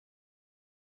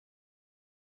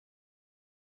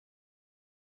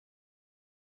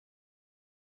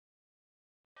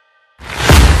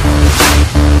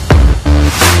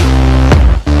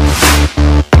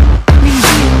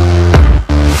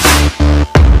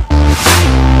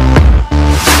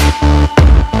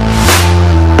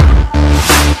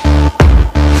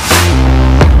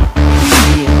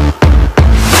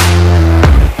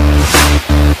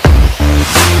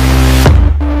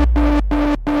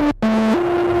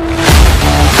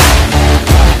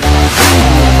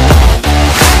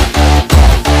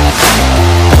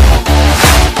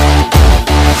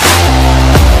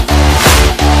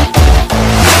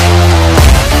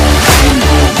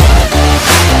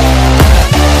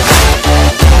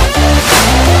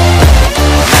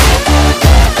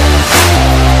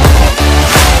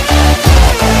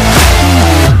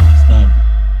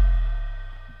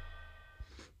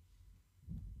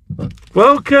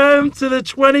Welcome to the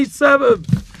 27th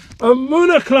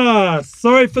Amuna class.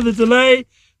 Sorry for the delay.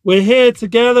 We're here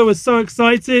together. We're so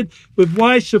excited with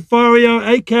Y Shafario,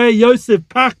 aka Yosef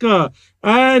Packer,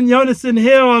 and Yonason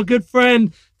Hill, our good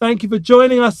friend. Thank you for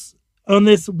joining us on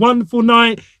this wonderful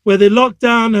night where the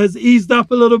lockdown has eased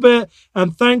up a little bit.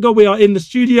 And thank God we are in the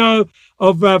studio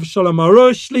of Rav Shalom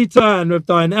Arush Shlita and Rav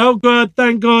Dayan Elgrad,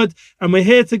 thank God. And we're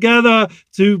here together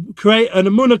to create an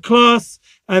Amuna class.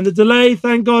 And the delay,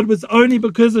 thank God, was only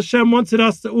because Hashem wanted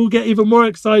us to all get even more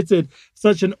excited.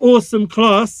 Such an awesome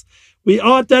class. We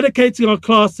are dedicating our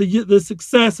class to the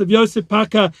success of Yosef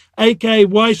Packer, aka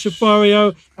Y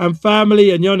Shafario, and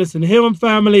family, and Yonason Hill and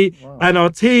family, and our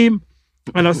team,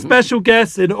 and our special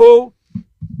guests in all.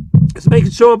 It's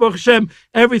making sure, Baruch Hashem,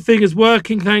 everything is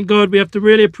working, thank God. We have to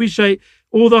really appreciate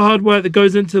all the hard work that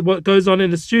goes into what goes on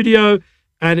in the studio.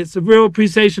 And it's a real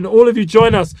appreciation. All of you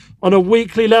join us on a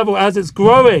weekly level as it's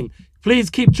growing. Please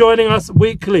keep joining us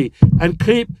weekly and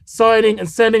keep signing and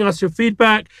sending us your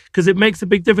feedback because it makes a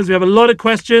big difference. We have a lot of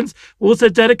questions. We're also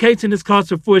dedicating this class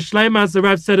to Refuah Shlema, as the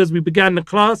Rav said as we began the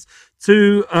class,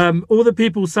 to all the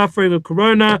people suffering of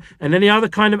corona and any other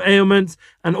kind of ailments,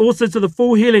 and also to the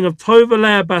full healing of Tova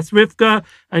Leah Bas Rivka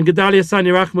and Gedalia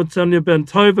Sani Rachmut Tanya Ben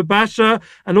Tova Basha,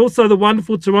 and also the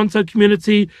wonderful Toronto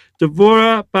community,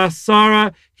 Devora Bas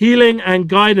Sarah, healing and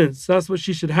guidance. That's what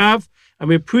she should have. And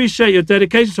we appreciate your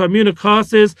dedication to our Amuna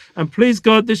classes. And please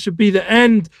God, this should be the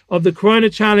end of the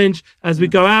Corona Challenge as we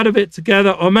go out of it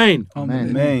together. Amen. Amen.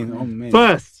 Amen. Amen.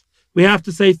 First, we have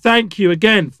to say thank you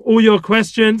again for all your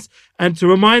questions and to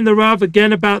remind the Rav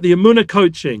again about the Amuna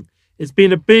coaching. It's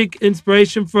been a big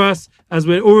inspiration for us as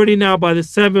we're already now by the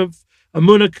 7th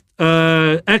Amuna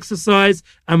exercise,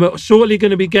 and we're shortly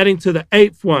going to be getting to the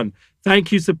 8th one.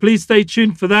 Thank you. So please stay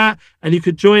tuned for that. And you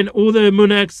could join all the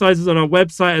Amuna exercises on our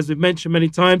website, as we've mentioned many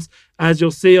times, as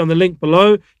you'll see on the link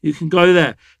below. You can go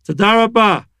there. Toda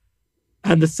Rabah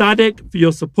and the Tzaddik for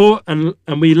your support, and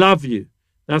we love you.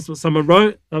 That's what someone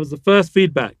wrote. That was the first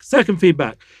feedback. Second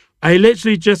feedback. I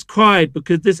literally just cried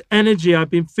because this energy I've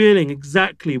been feeling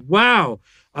exactly. Wow.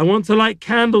 I want to light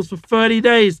candles for 30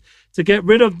 days to get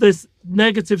rid of this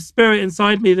negative spirit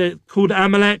inside me that called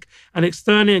Amalek and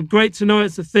externally. And great to know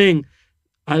it's a thing.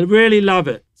 I really love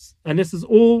it. And this is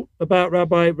all about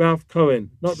Rabbi Ralph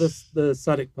Cohen. Not the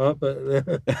Tzaddik part, but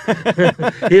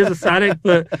he is a Tzaddik,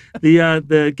 but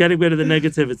the getting rid of the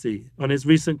negativity on his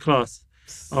recent class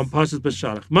on Parshas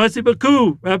Beshalach. Mercy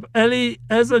Baku, Rabbi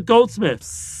Eliezer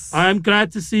Goldsmith. I am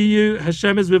glad to see you.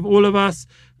 Hashem is with all of us.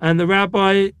 And the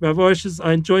Rabbi, Rav Orish's,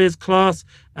 I enjoy his class.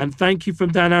 And thank you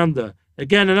from Dan Under.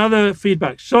 Again, another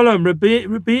feedback. Shalom,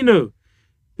 Rabinu,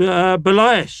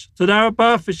 Belayesh. Toda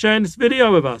Rabah for sharing this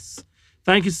video with us.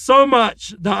 Thank you so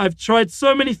much that I've tried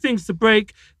so many things to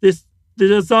break the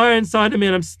desire inside of me,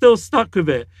 and I'm still stuck with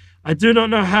it. I do not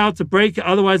know how to break it.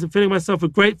 Otherwise, I'm filling myself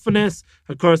with gratefulness,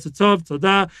 Hakoras Tov,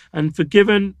 Todah, and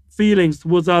forgiven feelings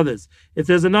towards others. If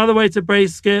there's another way to break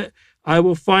it, I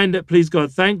will find it, please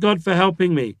God. Thank God for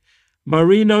helping me.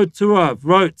 Marino Turav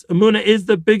wrote, Amuna is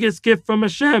the biggest gift from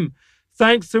Hashem.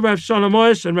 Thanks to Rav Shalom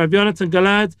Arush and Rav Yonatan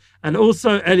Galad, and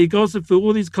also Eli Gossip for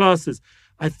all these classes.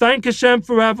 I thank Hashem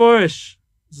for Rav Arush.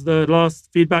 This is the last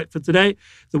feedback for today.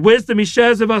 The wisdom he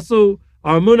shares with us all,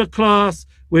 our Amuna class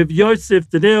with Yosef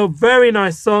Daniel. Very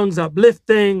nice songs,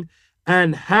 uplifting,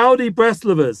 and howdy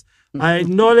Breslovers. I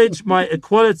acknowledge my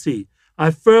equality.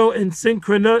 I feel in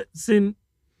synchronicity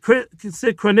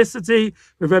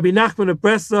with Rabbi Nachman of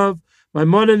Breslov, my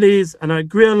Maimonides, and I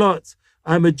agree a lot.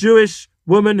 I'm a Jewish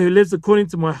woman who lives according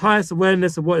to my highest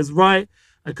awareness of what is right.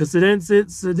 And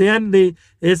coincidentally,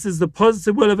 this is the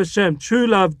positive will of Hashem, true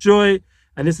love, joy,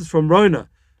 and this is from Rona.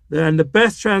 And the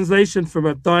best translation from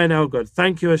Rav Dayan Elgrad.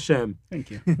 Thank you, Hashem.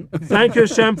 Thank you. Thank you,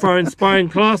 Hashem, for our inspiring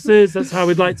classes. That's how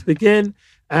we'd like to begin.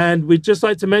 And we'd just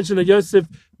like to mention that Yosef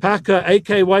Packer,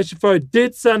 aka Y Shafario,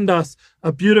 did send us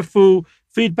a beautiful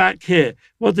feedback here.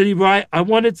 What did he write? I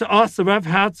wanted to ask the Rav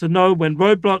how to know when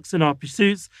roadblocks in our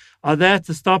pursuits are there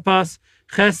to stop us,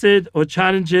 chesed, or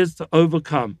challenges to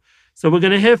overcome. So we're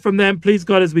going to hear from them, please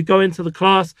God, as we go into the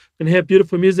class. We're going to hear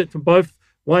beautiful music from both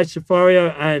Y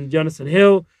Shafario and Yonason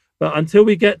Hill. But until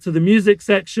we get to the music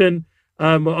section,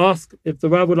 we'll ask if the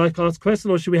Rav would like to ask a question,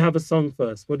 or should we have a song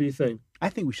first? What do you think? I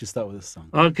think we should start with a song.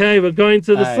 Okay, we're going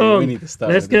to the song. We need to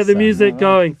start Let's with get the song. music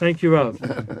going. Thank you, Rav.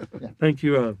 Thank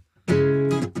you, Rav.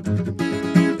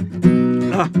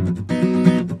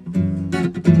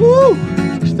 Woo!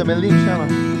 משתמלים שמה.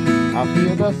 I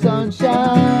feel the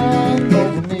sunshine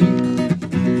over me,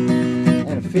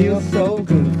 and it feels so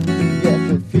good.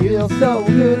 Yes, it feels so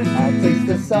good. I taste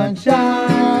the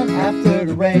sunshine after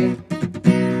the rain,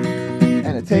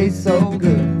 and it tastes so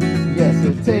good. Yes,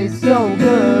 it tastes so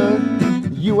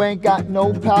ain't got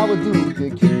no power, dude, to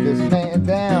keep this man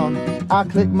down. I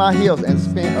click my heels and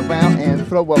spin around and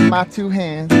throw up my two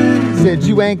hands. Said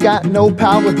you ain't got no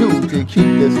power, dude, to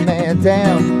keep this man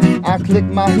down. I click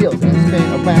my heels and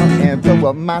spin around and throw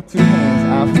up my two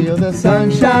hands. I feel the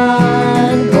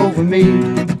sunshine over me,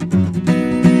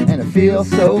 and it feels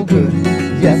so good.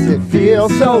 Yes, it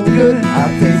feels so good. I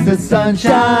taste the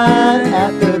sunshine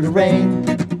after the rain,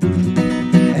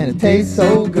 and it tastes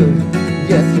so good.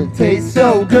 Yes, it tastes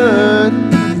so good.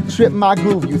 Trip my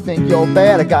groove, you think you're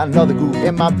bad, I got another groove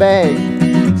in my bag.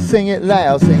 Sing it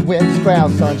loud, sing wind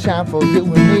sprout, sunshine for you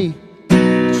and me.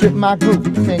 Trip my groove,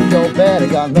 you think you're bad, I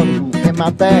got another groove in my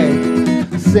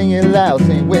bag. Sing it loud,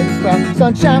 sing wind sprout,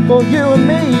 sunshine for you and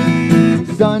me.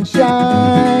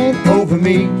 Sunshine over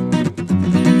me,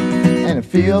 and it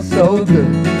feels so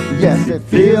good. Yes, it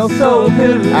feels so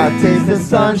good. I taste the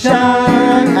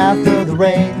sunshine after the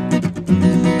rain,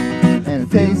 and it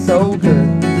tastes so good.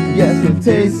 Yes, it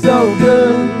tastes so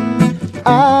good.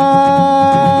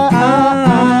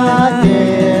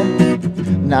 Yeah.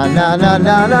 Na na na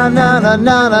na na na na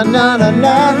na na na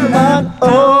na na. Oh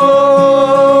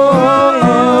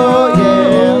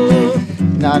yeah.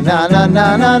 Na na na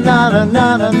na na na na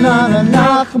na na na na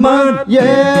Nachman.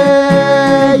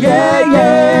 Yeah yeah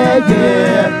yeah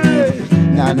yeah.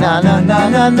 Na na na na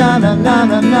na na na na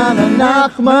na na na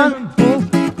Nachman.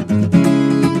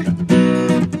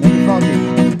 Make it funky.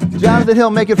 Jonathan Hill,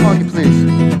 make it funky, please.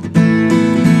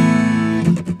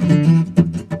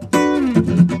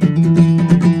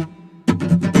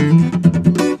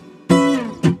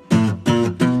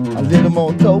 A little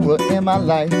more Torah in my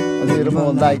life, a little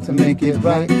more light to make it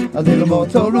right. A little more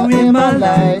Torah in my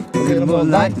life, a little more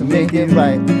light to make it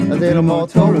right. A little more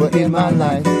Torah in my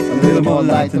life, a little more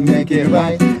light to make it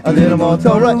right. A little more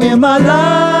Torah in my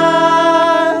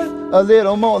life, a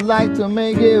little more light to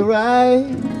make it right.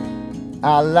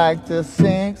 I like to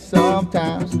sing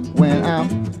sometimes when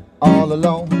I'm all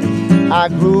alone. I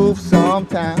groove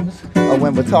sometimes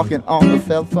when we're talking on the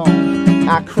cell phone.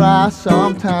 I cry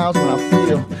sometimes when I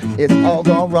feel it's all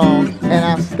gone wrong, and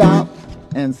I stop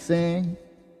and sing.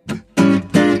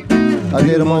 A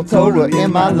little more Torah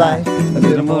in my life, a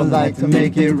little more light to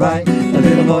make it right. A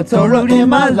little more Torah in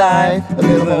my life, a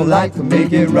little more light to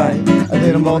make it right. A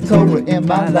little more Torah in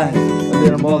my life, a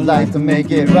little more light to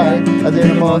make it right. A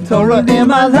little more Torah in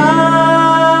my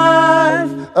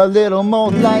life, a little more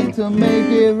light to make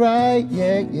it right.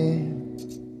 Yeah, yeah.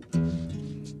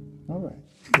 All right.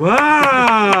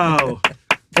 Wow!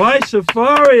 Why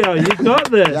Shafario, you got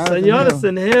this. And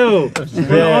Jonathan Hill. What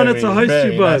an honor to host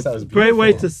you both. Nice. Great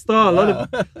way to start. A lot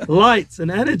of lights and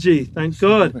energy. Thank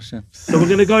God. So we're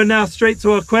going to go now straight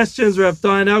to our questions. Rav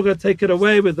Dianel going to take it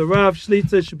away with the Rav.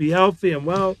 Shlita should be healthy and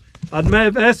well.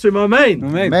 Admev Esrim,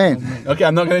 Amen. Man. Okay,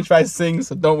 I'm not going to try to sing,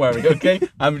 so don't worry, okay?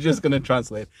 I'm just going to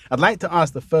translate. I'd like to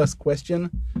ask the first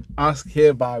question asked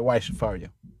here by Y Shafario.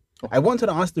 I wanted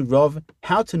to ask the Rav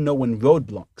how to know when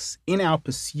roadblocks in our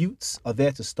pursuits are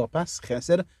there to stop us,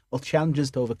 chesed, or challenges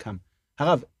to overcome.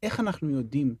 הרב, איך אנחנו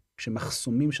יודעים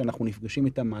כשמחסומים שאנחנו נפגשים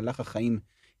איתם במהלך החיים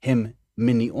הם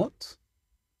מניעות,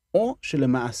 או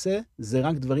שלמעשה זה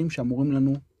רק דברים שאמורים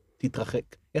לנו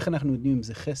תתרחק? איך אנחנו יודעים אם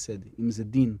זה חסד, אם זה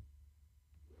דין?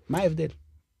 מה ההבדל?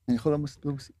 אני יכול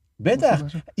בטח.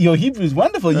 Your Hebrew is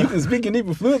wonderful. You can speak in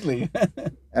Hebrew fluently.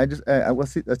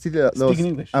 let's see the Speak in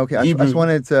English. Okay, I just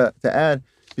wanted to add,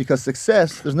 because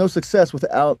there's no success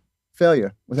without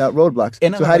failure, without roadblocks.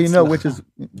 So how do you know which is...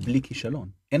 בלי כישלון.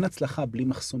 אין הצלחה בלי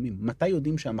מחסומים. מתי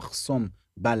יודעים שהמחסום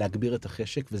בא להגביר את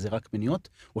החשק וזה רק מניעות,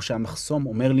 או שהמחסום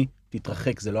אומר לי,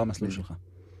 תתרחק, זה לא המסלול שלך?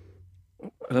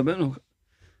 רבנו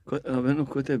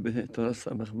כותב בתורה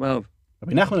סמך ו'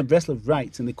 Rabbi Nachman of Breslov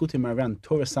writes in the Likutei Moharan,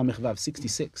 Torah Samech Vav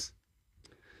 66,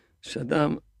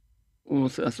 שאדם הוא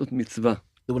רוצה לעשות מצווה.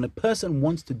 that when a person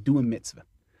wants to do a mitzvah,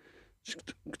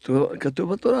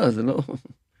 כתוב בתורה, זה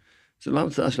לא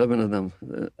המצאה של הבן אדם.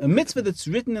 a mitzvah that's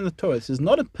written in the Torah, this is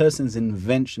not a person's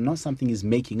invention, not something he's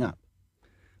making up.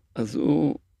 אז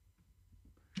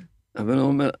הבן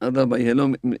אומר, אדרבה,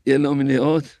 יהיה לו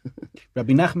מניעות.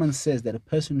 Rabbi Nachman says that a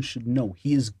person should know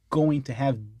he is going to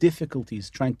have difficulties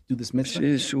trying to do this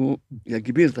mitzvah. שהוא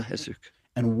יגביר את החשק.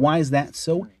 And why is that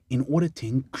so? In order to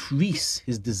increase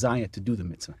his desire to do the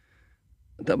mitzvah.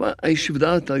 היישוב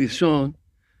דעת הראשון,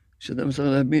 שאדם צריך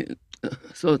להבין,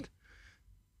 לעשות,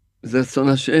 זה רצון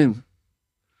השם.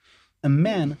 A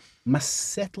man must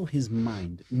settle his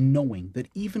mind knowing that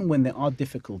even when there are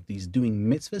difficulties doing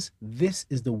mitzvahs, this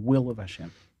is the will of Hashem.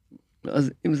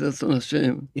 אז אם זה רצון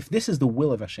השם, If this is the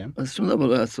will of Hashem, אז שום דבר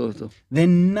לא יעצור אותו.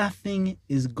 then nothing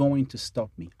is going to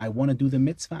stop me. I want to do the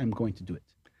mitzvah, I'm going to do it.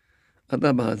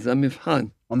 אדרבה, זה המבחן.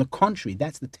 On the contrary,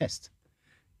 that's the test.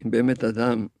 אם באמת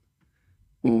אדם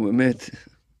הוא באמת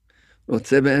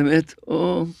רוצה באמת,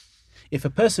 או If a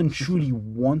person truly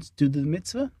wants to do the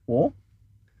mitzvah, or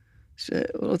שהוא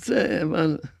רוצה,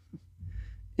 אבל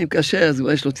אם קשה, אז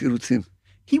כבר יש לו תירוצים.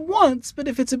 he wants, but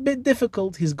if it's a bit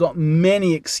difficult, he's got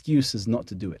many excuses not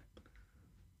to do it.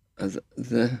 אז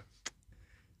זה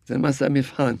למעשה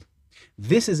המבחן.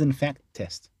 This is in fact a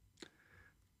test.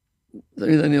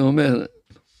 תמיד אני אומר,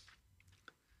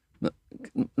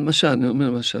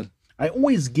 למשל, I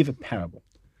always give a parable.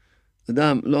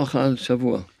 אדם לא אכל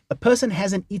שבוע, A person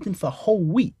hasn't eaten for a whole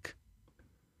week.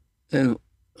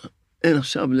 אין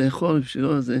עכשיו לאכול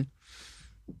בשבילו, זה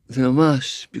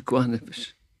ממש פיקוח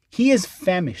נפש. He is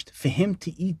famished. For him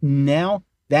to eat now,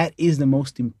 that is the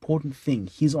most important thing.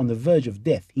 He's on the verge of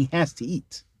death. He has to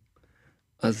eat.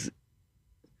 אז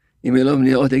אם יהיה לו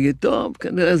מניעות, יגיד, טוב,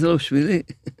 כנראה זה לא בשבילי.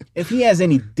 If he has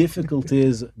any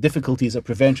difficulties or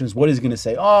preventions, what is he going to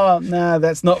say? Oh, nah,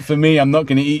 that's not for me. I'm not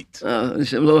going to eat.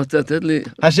 השם לא רוצה לתת לי,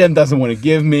 Hashem doesn't want to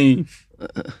give me.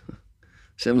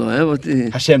 השם לא אוהב אותי,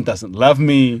 Hashem doesn't love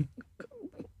me.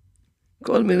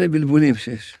 כל מיני בלבולים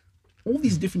שיש. All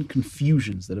these different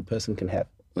confusions that a person can have.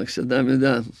 רק שאדם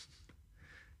ידע,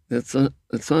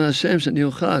 רצון השם שאני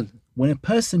אוכל. When a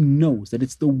person knows that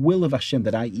it's the will of Hashem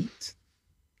that I eat,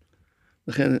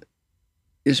 לכן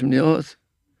יש מניעות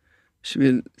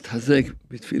בשביל להתחזק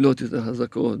בתפילות יותר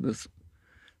חזקות,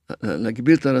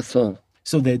 להגביר את הרצון.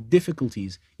 so there are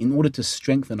difficulties in order to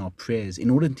strengthen our prayers, in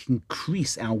order to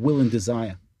increase our will and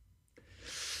desire.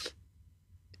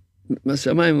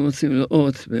 מהשמיים הם רוצים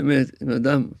לראות באמת, אם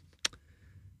אדם,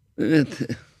 באמת,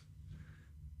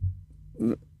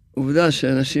 עובדה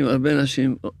שאנשים, הרבה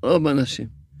אנשים, רוב האנשים,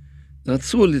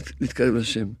 רצו להתקרב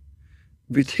לשם,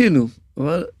 והתחילו,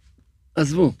 אבל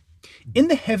עזבו. In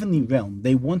the heavenly realm,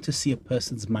 they want to see a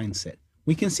person's mindset.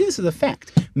 We can see this as a fact.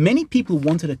 Many people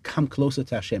wanted to come closer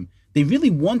to Hashem. They really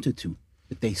wanted to,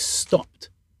 but they stopped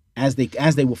as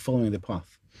they were following the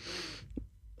path.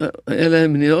 היה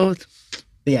להם מניעות,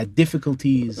 They had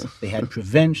difficulties, they had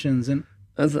preventions, and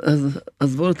אז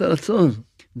עזבו את הרצון.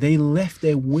 they left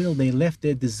their will, they left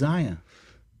their desire.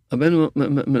 רבנו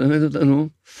מלמד אותנו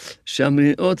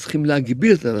שהמניעות צריכים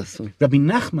להגביר את הרצון. Rabbi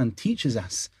Nachman teaches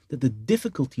us that the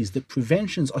difficulties, the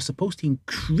preventions are supposed to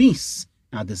increase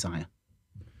our desire.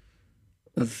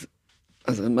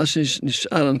 אז מה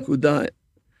שנשאר, הנקודה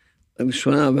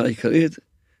הראשונה והעיקרית,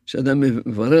 שאדם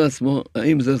מברר עצמו,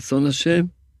 האם זה רצון השם,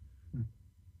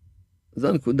 זו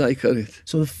הנקודה העיקרית.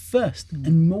 So the first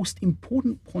and most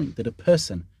important point that a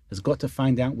person has got to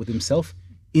find out with himself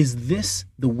is this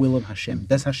the will of Hashem?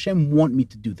 Does Hashem want me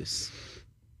to do this?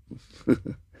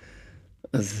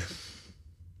 אז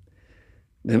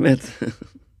באמת,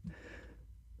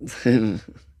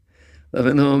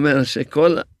 רבנו אומר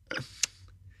שכל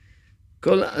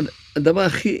הדבר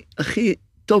הכי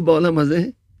טוב בעולם הזה,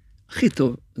 הכי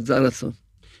טוב, זה הרצון.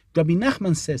 Rabbi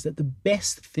Nachman says that the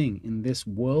best thing in this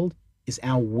world is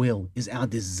our will, is our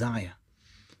desire.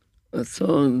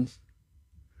 רצון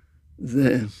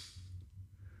זה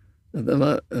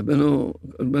הדבר, רבנו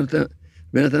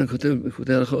בנתן כותב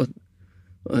בקוטעי הלכות,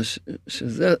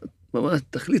 שזה ממש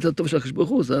תכלית הטוב של הקדוש ברוך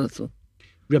הוא, זה הרצון.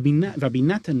 Rabbi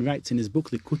Natan writes in his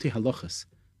book, Likutei Halachos,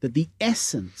 that the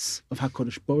essence of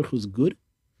HaKadosh Baruch Hu's good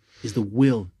is the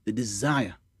will, the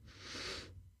desire.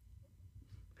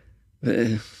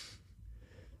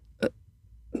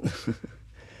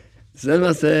 זה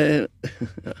למעשה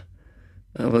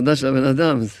העבודה של הבן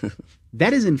אדם.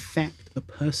 That is in fact a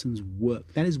person's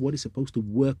work. That is what is supposed to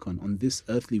work on this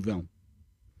earthly realm.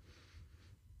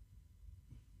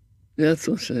 זה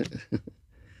רצון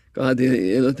שכל אחד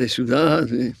יהיה לו את הישועה,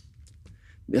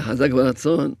 ויהיה חזק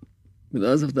ברצון, ולא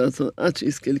יעזוב את הרצון עד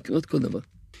שיזכה לקנות כל דבר.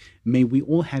 May we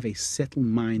all have a settled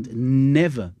mind and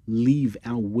never leave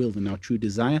our will and our true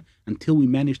desire until we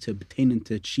manage to obtain and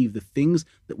to achieve the things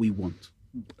that we want.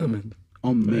 Amen.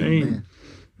 Amen.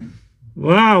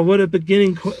 Wow, what a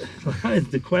beginning.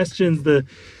 The questions,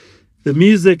 the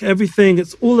music, everything.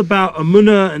 It's all about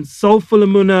Amunah and soulful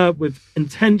Amunah with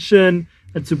intention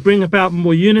and to bring about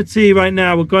more unity. Right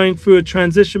now, we're going through a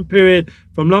transition period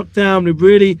from lockdown. We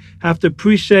really have to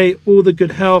appreciate all the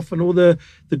good health and all the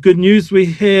good news we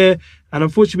hear. And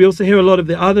unfortunately, we also hear a lot of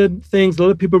the other things. A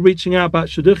lot of people reaching out about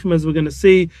Shidduchim, as we're going to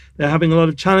see. They're having a lot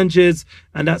of challenges.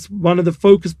 And that's one of the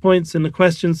focus points in the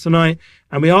questions tonight.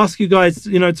 And we ask you guys,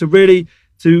 to really,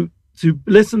 to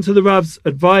listen to the Rav's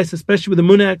advice, especially with the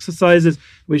Munah exercises.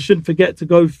 We shouldn't forget to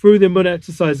go through the Munah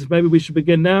exercises. Maybe we should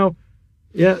begin now.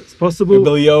 Yeah, it's possible.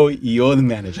 Billy-O, you're the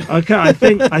manager. Okay, I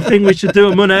think we should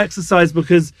do a Munah exercise,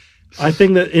 because I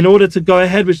think that in order to go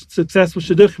ahead with successful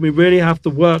Shidduchim, we really have to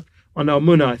work on our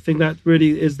Munah. I think that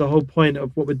really is the whole point of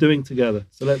what we're doing together.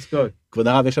 So let's go. כבוד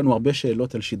הרב, יש לנו הרבה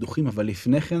שאלות על שידוכים, אבל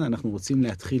לפני כן אנחנו רוצים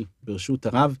להתחיל ברשות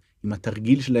הרב עם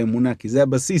התרגיל של האמונה, כי זה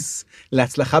הבסיס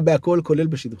להצלחה בהכל, כולל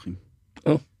בשידוכים.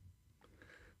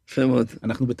 יפה מאוד.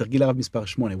 אנחנו בתרגיל הרב מספר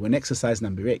 8, we're in exercise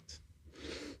number 8.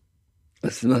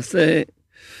 אז נעשה,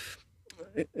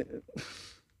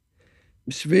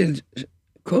 בשביל,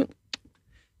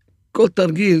 כל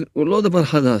תרגיל הוא לא דבר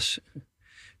חדש,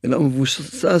 אלא הוא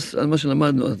מבוסס על מה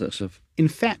שלמדנו עד עכשיו. In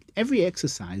fact, every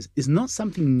exercise is not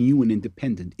something new and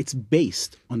independent. It's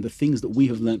based on the things that we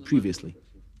have learned previously.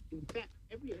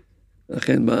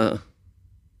 לכן,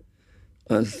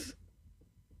 אז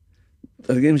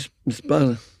תרגיל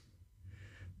מספר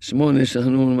 8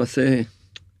 שאנחנו למעשה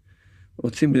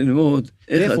רוצים ללמוד,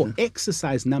 Therefore,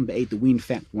 exercise number 8 that we in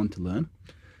fact want to learn,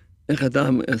 איך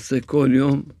אדם יעשה כל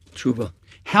יום תשובה.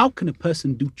 how can a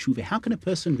person do tshuva? How can a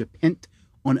person repent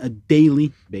on a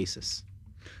daily basis?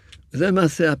 זה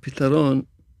למעשה הפתרון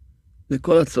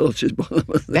לכל הצרות שיש בעולם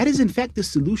הזה. That is in fact the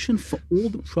solution for all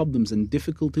the problems and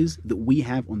difficulties that we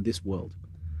have on this world.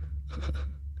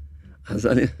 אז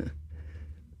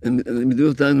הם לימדו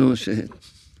אותנו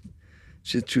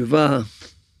שתשובה,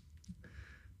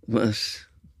 ממש,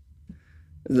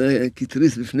 זה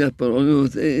כתריס בפני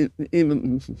הפרעונות,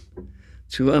 אם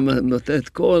תשובה נותנת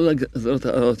כל הגזרות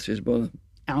הרעות שיש בעולם.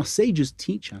 Our sages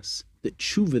teach us that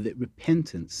tshuva, that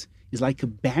repentance, is like a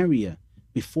barrier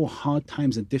before hard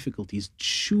times and difficulties.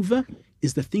 Tshuva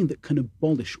is the thing that can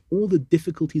abolish all the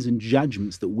difficulties and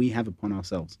judgments that we have upon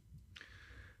ourselves.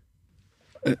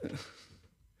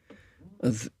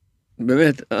 אז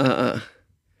באמת,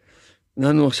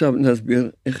 אנחנו עכשיו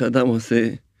נסביר איך אדם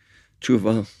עושה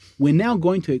תשובה. We're now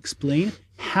going to explain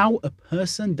how a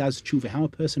person does tshuva, how a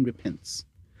person repents.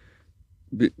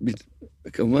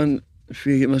 כמובן,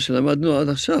 לפי מה שלמדנו עד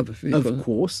עכשיו. Of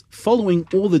course, following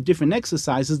all the different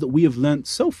exercises that we have learned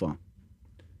so far.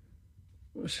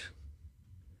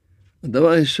 הדבר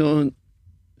הראשון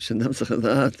שאדם צריך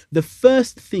לדעת, The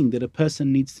first thing that a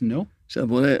person needs to know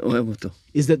שהבורא אוהב אותו.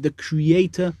 is that the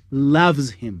Creator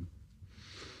loves him.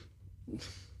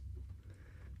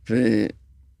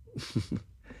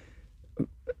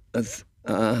 אז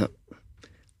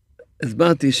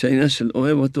הסברתי שהעניין של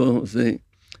אוהב אותו,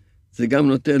 זה גם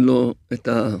נותן לו את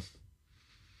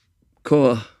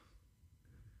הכוח,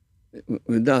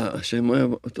 ודע, השם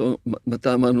אוהב אותו,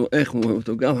 מתי אמרנו איך הוא אוהב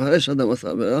אותו, גם אחרי שאדם עשה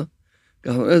עבירה,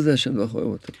 גם אחרי זה השם לא אוהב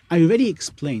אותו. I already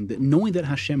explained that knowing that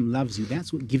Hashem loves you,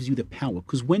 that's what gives you the power.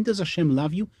 Because when does Hashem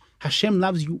love you? Hashem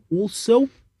loves you also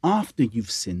after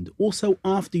you've sinned, also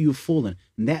after you've fallen.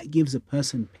 And that gives a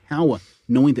person power,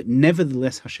 knowing that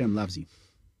nevertheless Hashem loves you.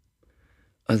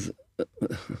 אז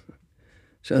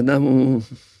שאדם הוא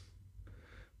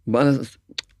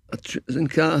זה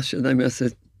נקרא שאדם יעשה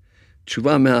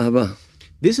תשובה מאהבה.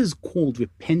 This is called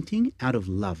repenting out of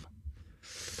love.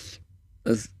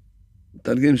 אז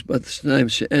תרגיל משפט 2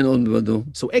 שאין עוד מלבדו.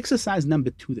 So exercise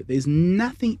number 2, that there's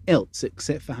nothing else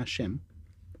except for Hashem.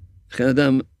 לכן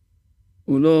אדם,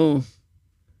 הוא לא,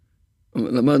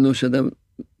 למדנו שאדם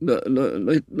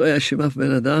לא יאשים אף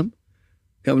בן אדם,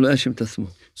 גם לא יאשים את עצמו.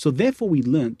 So therefore we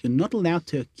learned you're not allowed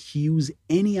to accuse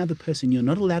any other person. You're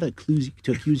not allowed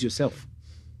to accuse yourself.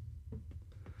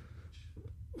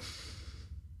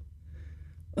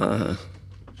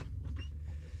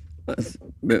 אז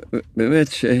באמת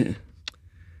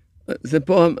זה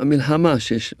פה המלחמה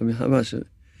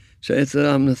שהיצר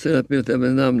הרע מנסה להפיל את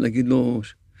הבן אדם, להגיד לו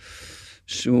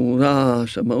שהוא רע,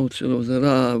 שהמהות שלו זה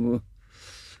רע, והוא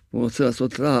רוצה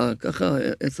לעשות רע, ככה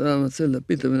היצר הרע מנסה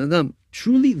להפיל את הבן אדם.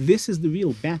 Truly, this is the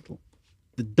real battle.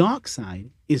 The dark side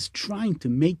is trying to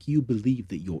make you believe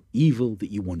that you're evil,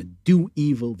 that you want to do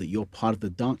evil, that you're part of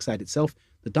the dark side itself.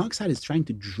 The dark side is trying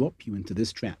to drop you into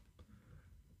this trap.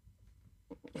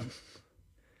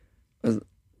 אז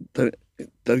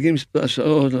תרגיל מספר 3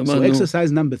 So למדנו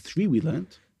exercise number 3 we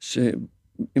learned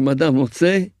שאם אדם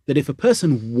רוצה, that if a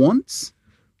person wants,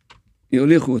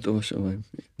 יוליכו אותו בשמיים.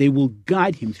 they will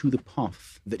guide him through the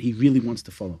path that he really wants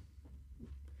to follow.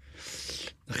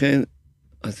 לכן,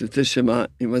 אז יוצא שמה,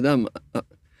 אם אדם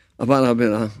עבר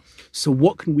עבירה, So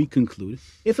what can we conclude?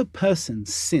 If a person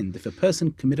sinned, if a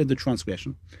person committed the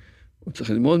transgression, הוא צריך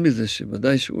ללמוד מזה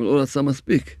שוודאי שהוא לא רצה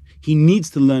מספיק. he needs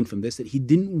to learn from this that he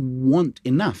didn't want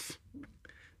enough.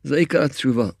 זה עיקר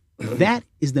התשובה. That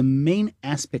is the main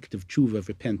aspect of tshuva, of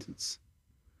repentance.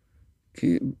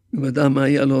 כי אם אדם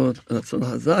היה לו רצון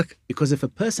חזק, Because if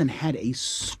a person had a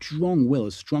strong will,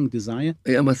 a strong desire,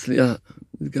 היה מצליח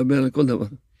להתגבר על כל דבר.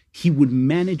 he would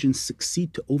manage and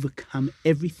succeed to overcome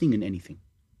everything and anything.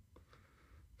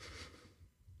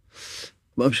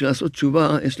 בשביל לעשות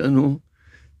תשובה, יש לנו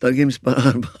תרגיל מספר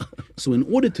 4, So in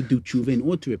order to do tshuva, in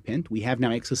order to repent, we have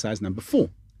now exercise number 4.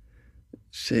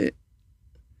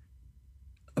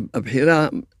 שהבחירה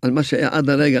על מה שהיה עד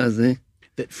הרגע הזה,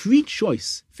 That free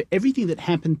choice for everything that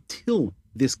happened till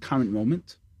this current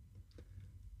moment,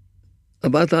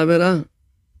 עברת העבירה,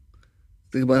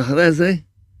 זה כבר אחרי זה,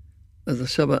 אז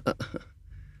עכשיו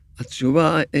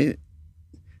התשובה היא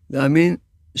להאמין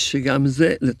שגם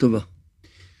זה לטובה.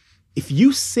 if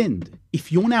you sinned,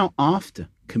 if you're now after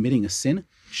committing a sin,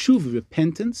 tshuva,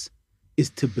 repentance, is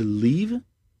to believe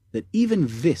that even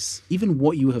this, even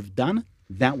what you have done,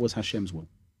 that was Hashem's will.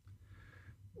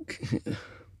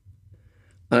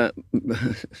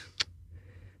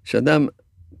 שאדם,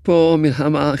 פה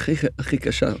מלחמה הכי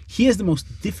קשה. Here's the most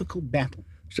difficult battle.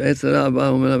 שהעץ הרע בא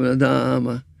ואומר לבן אדם,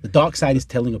 The dark side is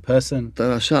telling a person,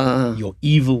 אתה רשע, you're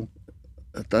evil,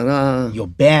 אתה רע,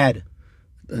 you're bad.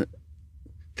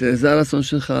 תראה, זה הרצון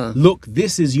שלך. Look,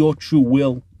 this is your true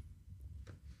will.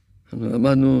 אנחנו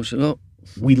למדנו שלא.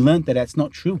 We learned that that's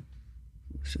not true.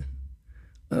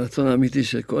 הרצון האמיתי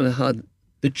של כל אחד,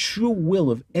 The true will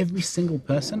of every single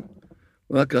person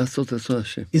הוא רק לעשות רצון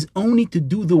השם. is only to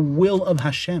do the will of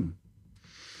Hashem.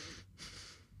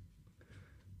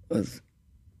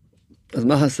 אז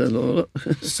מה חסר לו?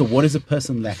 So what is a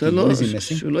person חסר lacking? לו What is he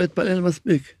missing? שהוא לא יתפלל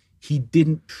מספיק. He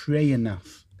didn't pray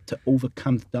enough to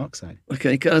overcome the dark side. כי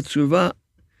העיקר התשובה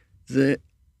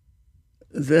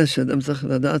זה שאדם צריך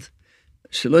לדעת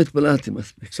שלא התפללתי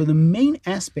מספיק. So the main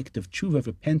aspect of tshuva, of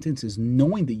repentance, is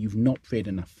knowing that you've not prayed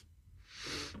enough.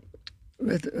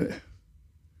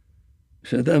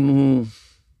 כשאדם הוא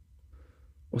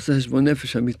עושה חשבון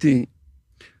נפש אמיתי,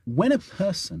 When a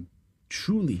person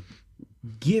truly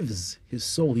gives his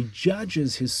soul, he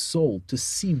judges his soul to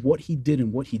see what he did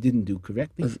and what he didn't do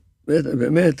correctly.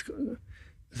 באמת,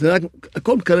 זה רק,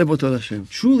 הכל מקרב אותו לשם.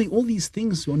 Truly, all these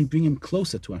things only bring him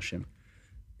closer to Hashem.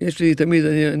 יש לי תמיד,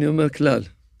 אני אומר כלל,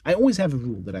 I always have a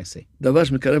rule that I say. דבר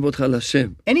שמקרב אותך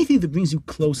לשם, Anything that brings you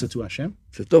closer to Hashem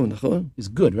זה טוב, נכון? is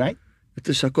good, right?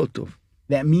 זה שהכל טוב.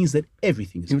 That means that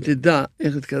everything is אם good. תדע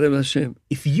איך להתקרב לשם,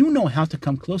 If you know how to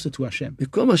come closer to Hashem,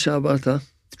 מכל מה שעברת,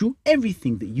 through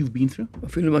everything that you've been through,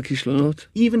 אפילו מהכישלונות,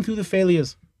 even through the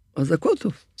failures, אז הכל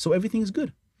טוב. so everything is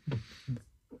good.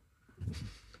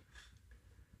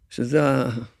 שזה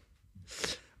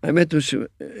האמת הוא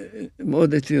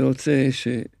שמאוד הייתי רוצה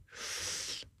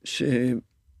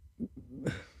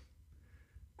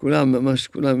כולם, ממש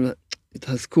כולם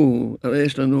התחזקו, הרי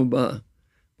יש לנו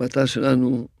באתר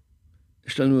שלנו,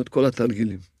 יש לנו את כל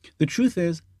התרגילים. The truth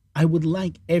is, I would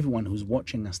like everyone who's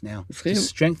watching us now to Schim.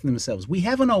 strengthen themselves. We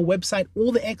have on our website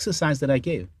all the exercise that I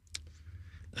gave.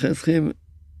 לכן צריכים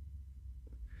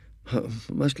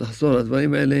ממש לחזור,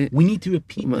 הדברים האלה, We need to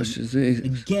repeat ממש them זה,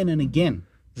 again and again.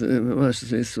 זה ממש,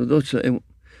 זה יסודות שלהם,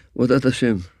 עבודת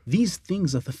השם. These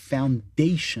things are the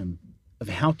foundation of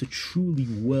how to truly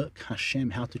work Hashem,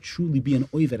 how to truly be an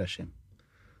Oived Hashem.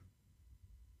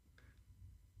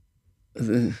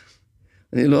 אז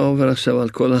אני לא עובר עכשיו על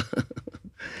כל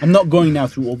I'm not going now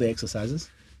through all the exercises,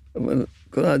 אבל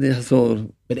כל אחד יחזור,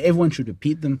 but everyone should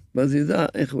repeat them, ואז ידע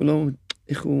איך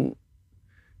הוא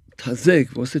מתחזק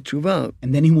ועושה תשובה, and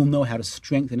then he will know how to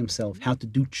strengthen himself, how to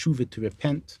do tshuva, to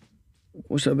repent.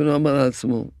 כמו שרבנו אמר על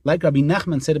עצמו, Like Rabbi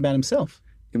Nachman said about himself,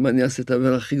 אם אני אעשה את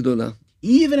העבירה הכי גדולה,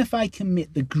 even if I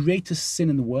commit the greatest sin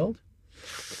in the world,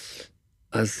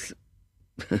 אז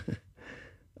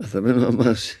רבנו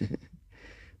אמר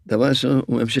דבר ראשון,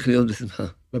 הוא ימשיך להיות בשמחה.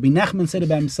 Rabbi Nachman said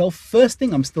about himself, first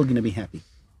thing, I'm still going to be happy.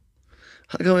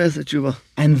 אחר כך הוא יעשה תשובה.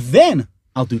 And then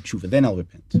I'll do tshuva, then I'll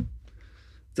repent.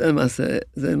 זה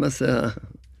למעשה,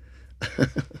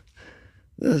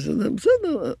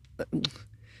 בסדר,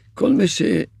 כל מי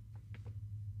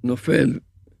שנופל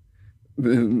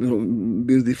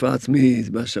ברדיפה עצמית,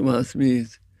 בהאשמה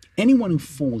עצמית, Anyone who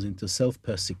falls into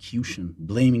self-persecution,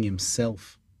 blaming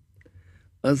himself,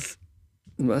 אז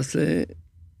למעשה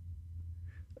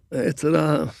העץ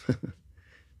הרע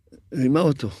רימה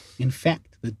אותו. in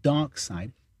fact, the dark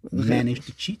side managed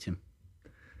to cheat him.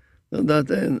 לדעת,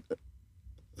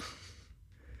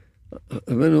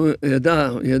 רבנו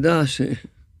ידע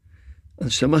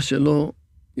שהנשמה שלו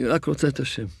היא רק רוצה את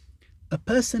השם. A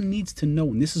person needs to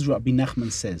know, and this is what Rabbi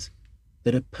Nachman says,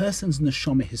 that a person's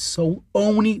neshama, his soul,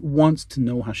 only wants to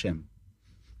know Hashem,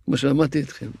 כמו שלמדתי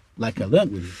איתכם. like I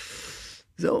learned with you.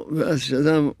 זהו, ואז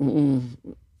שאדם,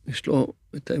 יש לו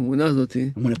את האמונה הזאת,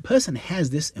 And when a person has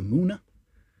this emunah,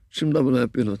 שום דבר לא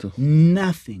יפיל אותו.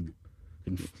 nothing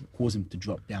can cause him to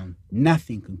drop down.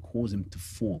 Nothing can cause him to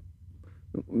fall.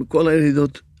 כל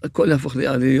הירידות, הכל יהפוך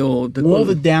לעליות. All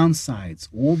the downsides,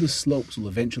 all the slopes will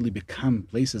eventually become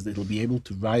places that he'll be able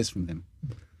to rise from them.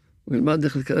 הוא ילמד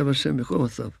איך לקרב השם בכל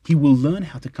מצב. He will learn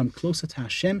how to come closer to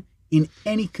Hashem in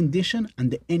any condition,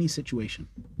 under any situation.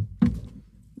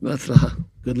 בהצלחה.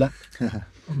 Good luck.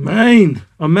 Amen.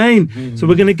 Amen. So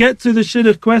we're going to get to the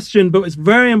shidduch question, but it's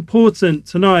very important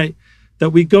tonight that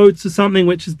we go to something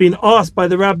which has been asked by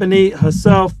the Rabbani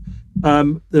herself,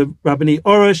 the Rabbani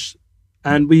Orish,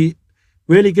 and we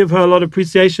really give her a lot of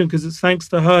appreciation because it's thanks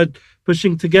to her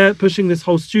pushing this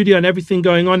whole studio, and everything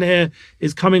going on here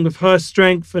is coming with her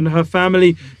strength and her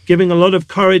family, giving a lot of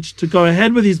courage to go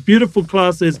ahead with these beautiful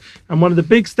classes. And one of the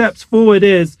big steps forward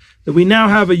is that we now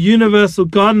have a universal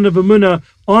Garden of Emunah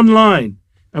online.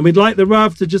 And we'd like the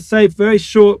Rav to just say very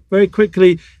short, very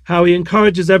quickly, how he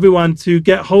encourages everyone to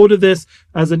get hold of this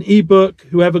as an ebook,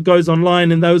 whoever goes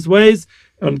online in those ways,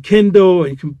 on Kindle, or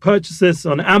you can purchase this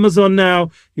on Amazon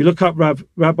now. You look up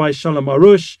Rabbi Shalom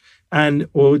Arush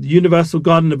or the Universal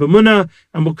Garden of Emunah,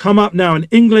 and will come up now in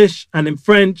English and in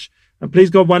French. And please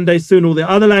God, one day soon, all the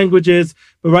other languages.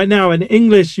 But right now in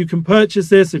English, you can purchase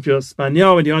this if you're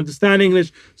Spaniel and you understand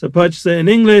English. So purchase it in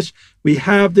English. We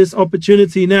have this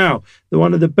opportunity now.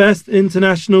 One of the best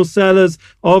international sellers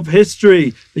of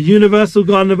history, the Universal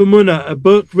Garden of Emunah, a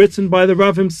book written by the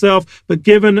Rav himself, but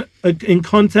given in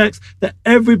context that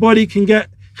everybody can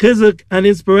get chizuk and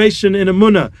inspiration in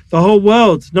Emunah. The whole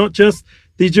world, not just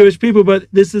the Jewish people, but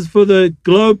this is for the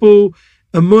global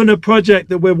Emunah project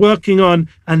that we're working on,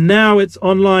 and now it's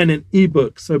online in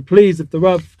ebook. So please, if the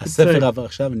Rav could say... הספר עבר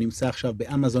עכשיו, נמצא עכשיו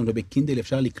באמזון ובקינדל,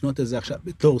 אפשר לקנות את זה עכשיו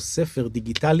בתור ספר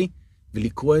דיגיטלי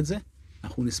ולקרוא את זה.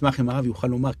 אנחנו נשמח אם הרב יוכל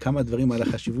לומר כמה דברים על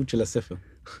החשיבות של הספר.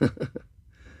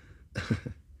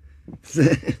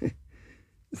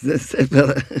 זה ספר...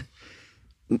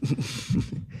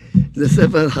 זה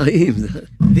ספר חיים.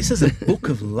 This is a book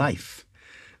of life.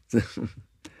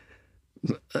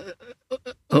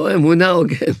 או אמונה או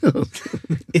גיהנום.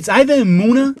 It's either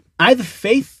Emunah, either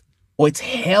faith, or it's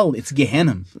hell, it's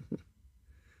Gehenna.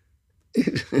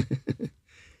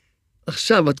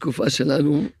 עכשיו, בתקופה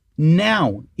שלנו,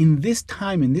 Now, in this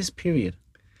time, in this period,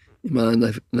 עם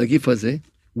הנגיף הזה,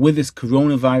 with this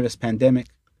coronavirus pandemic,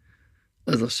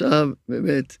 אז עכשיו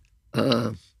באמת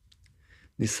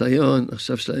הניסיון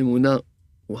עכשיו של האמונה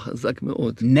הוא חזק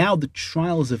מאוד. now the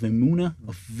trials of Emunah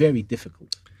are very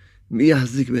difficult. מי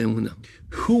יחזיק באמונה?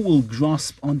 Who will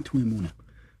grasp onto Emunah?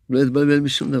 לא יתבלבל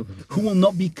משום דבר. Who will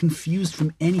not be confused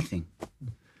from anything?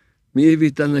 מי הביא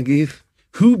את הנגיף?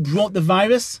 Who brought the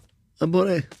virus?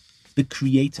 הבורא. The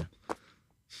Creator.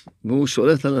 והוא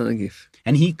שולט על הנגיף.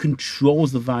 And He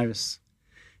controls the virus.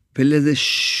 ולזה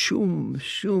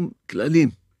שום כללים.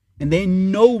 And there are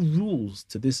no rules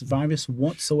to this virus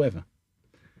whatsoever.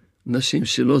 נשים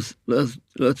שלא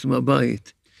יצאו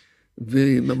מהבית,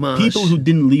 וממש... People who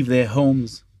didn't leave their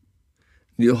homes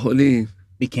נהיו חולים.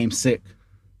 became sick.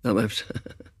 למה אפשר?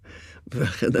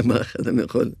 ואחד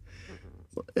יכול...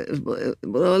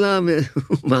 בעולם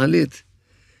הוא מעלית.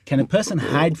 Can a person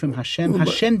hide from Hashem?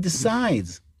 Hashem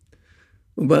decides.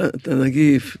 הוא בא את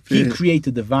הנגיף. He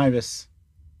created the virus.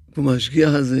 הוא משגיח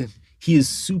על זה. He is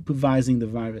supervising the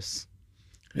virus.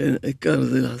 העיקר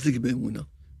זה להחזיק באמונה.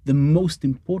 The most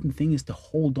important thing is to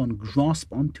hold on,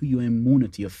 grasp onto your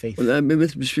emunah, to your faith. אולי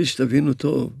באמת בשביל שתבינו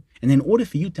טוב. And in order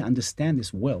for you to understand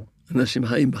this well, אנשים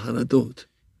חיים בחרדות.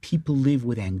 people live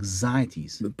with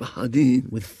anxieties, בפחדים.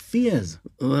 with fears.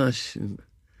 ממש,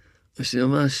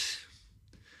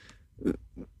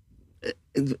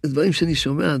 דברים שאני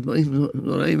שומע, דברים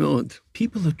נוראים מאוד.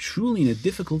 People are truly in a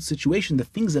difficult situation. The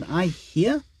things that I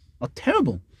hear are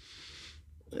terrible.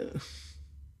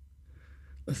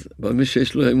 אז במי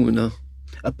שיש לו אמונה,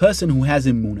 A person who has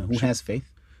emunah, who has faith,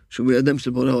 שהוא בידם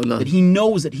של בורא עולם, that he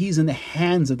knows that he is in the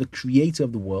hands of the creator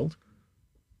of the world,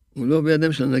 הוא לא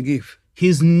בידם של הנגיף. he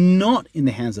is not in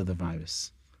the hands of the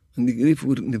virus. הנגיף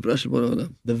הוא נברא של בורא עולם.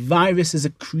 The virus is a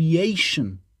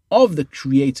creation of the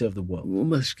creator of the world. הוא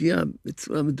משקיע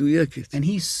בצורה מדויקת. And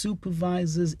he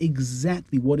supervises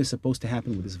exactly what is supposed to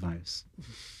happen with this virus.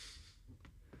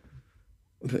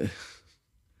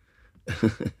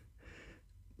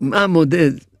 מה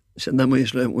המודד שאדם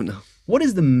יש לו אמונה? What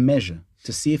is the measure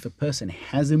to see if a person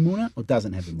has emunah or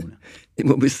doesn't have emunah? אם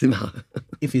הוא בשמחה.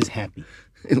 If he's happy.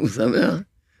 אם הוא שמח,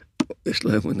 יש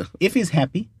לו אמונה. If he's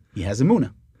happy, he has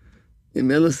emunah.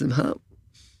 אם אין לו שמחה,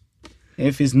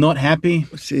 If he's not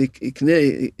happy, שיקנה,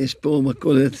 יש פה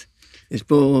מכולת, יש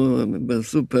פה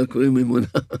בסופר קוראים אמונה.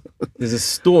 there's a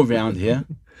store around here,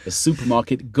 a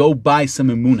supermarket, go buy some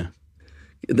emunah.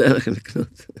 כדאי לכם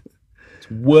לקנות.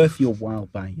 It's worth your while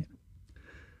buying it.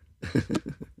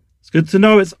 It's good to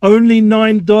know it's only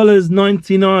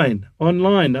 $9.99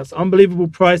 online. That's an unbelievable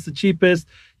price, the cheapest.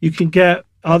 You can get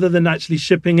other than actually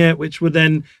shipping it, which would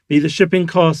then be the shipping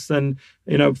costs and,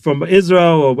 from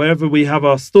Israel or wherever we have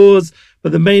our stores.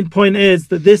 But the main point is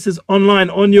that this is online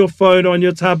on your phone, on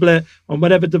your tablet, on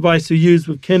whatever device you use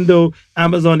with Kindle,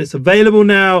 Amazon. It's available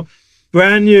now.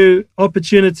 Brand new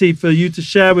opportunity for you to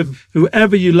share with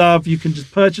whoever you love. You can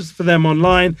just purchase for them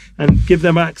online and give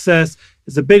them access.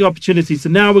 It's a big opportunity. So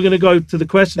now we're going to go to the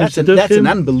question. That's an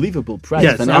unbelievable price.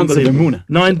 Yes, for an ounce of Emunah.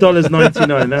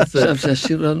 $9.99. That's it. עכשיו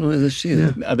שהשיר לנו איזה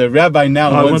שיר. The rabbi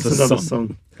now I wants want a another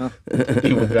song. song.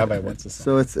 The rabbi wants a song.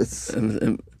 So it's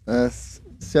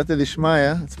Siyata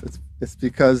Dishmaya. It's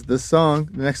because the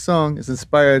next song is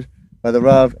inspired by the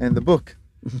Rav and the book,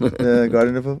 the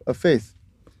Garden of Faith.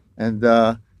 And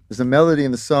there's a melody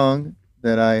in the song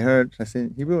that I heard. Should I say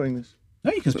Hebrew or English?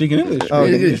 No, you can speak in English. Oh,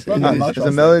 okay. English. There's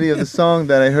a melody of the song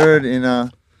that I heard in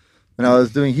when I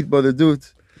was doing Hit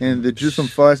Bodedut in the Jerusalem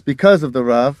Forest because of the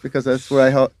Rav, because that's where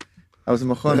I was in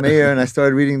Machon Meir and I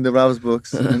started reading the Rav's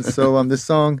books. And so this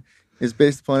song is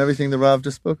based upon everything the Rav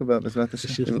just spoke about.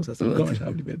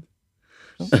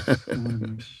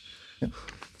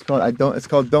 It's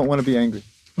called Don't Want to Be Angry.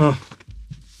 Oh,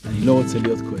 אני לא רוצה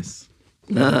להיות כועס.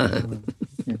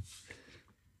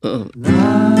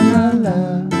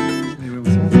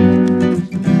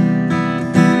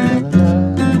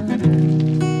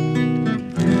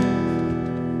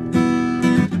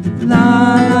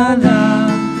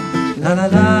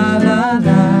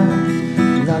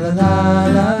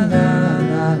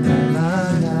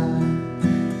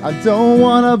 I don't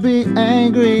wanna be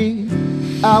angry.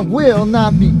 I will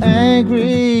not be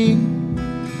angry.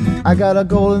 I got a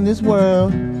goal in this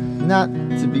world, not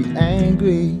to be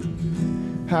angry.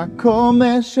 Hakol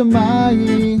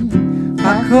Meshamayim,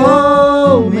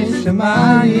 Hakol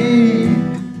Meshamayim.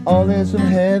 All is from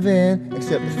heaven,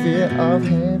 except the fear of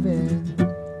heaven.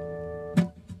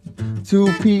 Two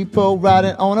people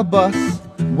riding on a bus.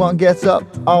 One gets up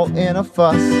all in a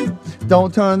fuss.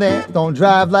 Don't turn there, don't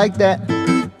drive like that.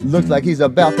 Looks like he's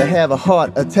about to have a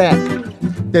heart attack.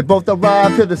 They both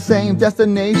arrive to the same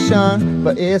destination,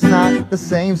 but it's not the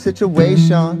same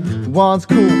situation. One's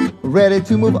cool, ready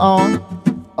to move on.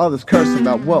 Others cursing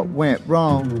about what went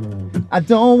wrong. I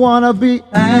don't wanna be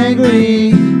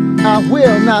angry. I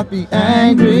will not be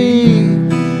angry.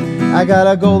 I got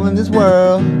a goal in this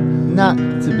world, not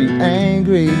to be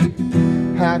angry.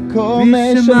 Hakol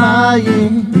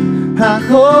Meshamayim,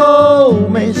 Hakol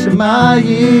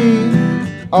Meshamayim.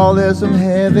 All is from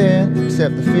heaven,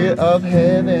 except the fear of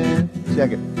heaven.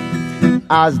 Check it.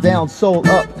 Eyes down, soul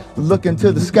up, looking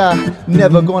to the sky.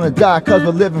 Never gonna die, cause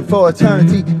we're living for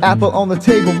eternity. Apple on the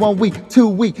table, 1 week, 2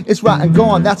 weeks, it's rotten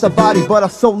gone. That's our body, but our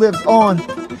soul lives on.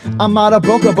 I'm not a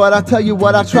broker, but I tell you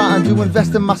what I try and do.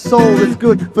 Invest in my soul, it's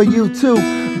good for you too.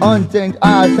 Unthink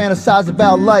eyes, fantasize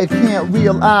about life, can't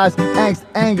realize angst,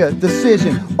 anger,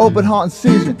 decision, open heart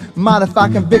incision, modify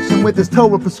conviction with this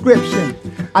Torah prescription.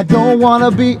 I don't wanna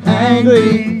be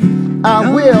angry, I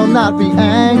will not be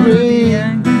angry.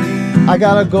 I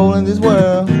got a goal in this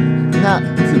world, not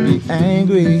to be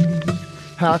angry.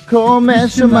 Hakol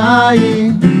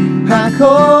Meshamayim,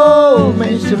 Hakol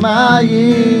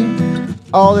Meshamayim.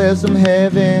 All is from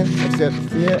heaven, except the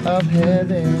fear of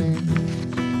heaven.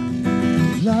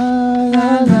 La la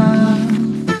la,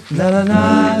 la la la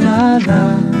la la,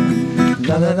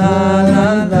 la la la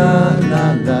la la la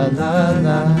la la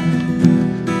la,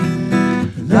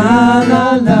 la la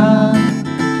la,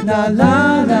 la la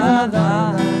la la,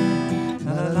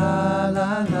 la la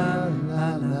la la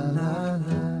la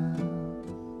la.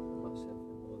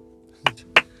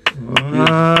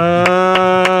 Wow.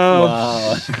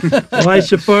 Why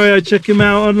Shafario? Check him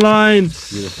out online.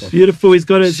 Beautiful. He's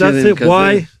got it. That's it.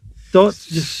 Why?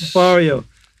 Shafario.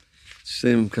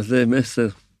 שם כזה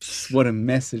מסר. What a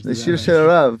message. The Shir Shel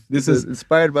Rav. This is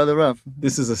inspired by the Rav.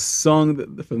 This is a song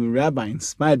from the rabbi,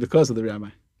 inspired because of the rabbi.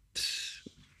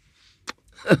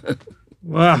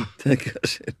 Wow.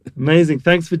 Amazing.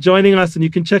 Thanks for joining us. And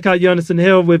you can check out Yonason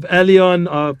Hill with Elion,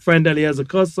 our friend Eliezer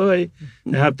Kosoy.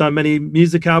 They have done many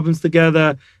music albums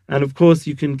together. And of course,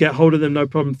 you can get hold of them, no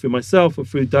problem, through myself or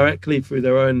directly through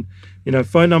their own,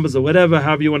 phone numbers or whatever.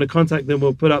 However you want to contact them,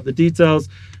 we'll put up the details.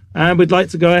 And we'd like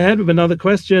to go ahead with another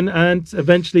question and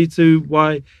eventually to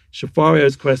why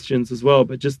Shafario's questions as well.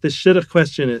 But just this shidduch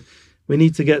question, we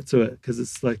need to get to it because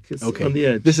it's okay. On the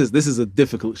edge. This is a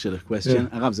difficult shidduch question.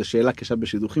 הרב, זו שאלה קשה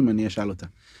בשידוכים, אני אשאל אותה.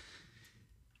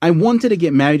 I wanted to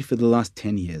get married for the last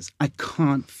 10 years. I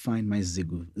can't find my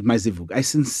zivug. I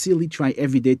sincerely try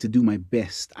every day to do my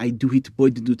best. I do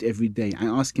hitbodedut every day. I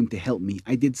ask him to help me.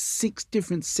 I did 6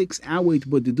 different 6-hour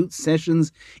hitbodedut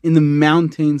sessions in the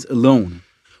mountains alone.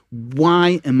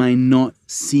 Why am I not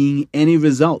seeing any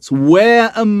results?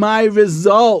 Where are my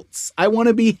results? I want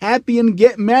to be happy and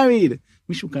get married.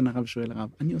 מישהו כאן הרב שואל הרב,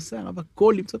 אני עושה הרב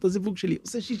הכל למצוא את הזיווג שלי,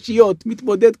 עושה שישיות,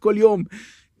 מתמודד כל יום.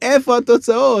 איפה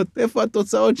התוצאות? איפה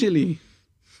התוצאות שלי?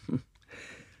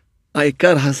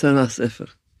 העיקר חסר מהספר.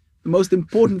 The most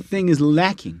important thing is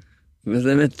lacking.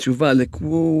 וזה באמת תשובה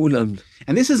לכולם.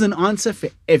 And this is an answer for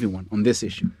everyone on this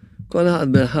issue. כל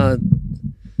אחד באחד,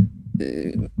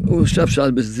 הוא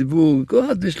שאל בזיווג, כל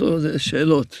אחד יש לו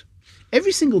שאלות.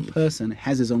 Every single person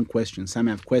has his own questions. Some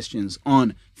have questions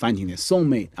on finding their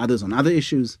soulmate, others on other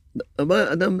issues. אבל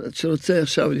אדם שרוצה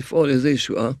עכשיו לפעול איזה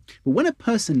ישועה, But when a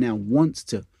person now wants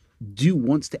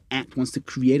to act, wants to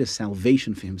create a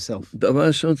salvation for himself, דבר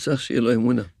ראשון צריך שיהיה לו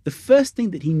אמונה. the first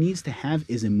thing that he needs to have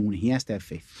is emunah. He has to have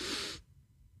faith.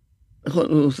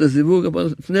 נכון, הוא עושה זיווג,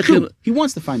 אבל לפני כן, True, he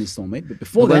wants to find his soulmate, but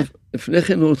before אבל that, לפני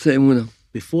כן הוא רוצה אמונה.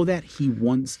 he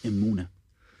wants emunah.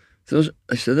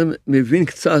 כשאדם מבין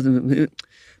קצת,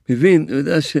 מבין, הוא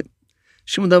יודע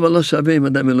ששום דבר לא שווה אם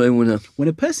אדם אין לו אמונה. When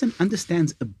a person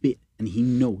understands a bit and he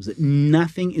knows that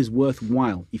nothing is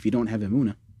worthwhile if you don't have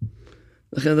emunah,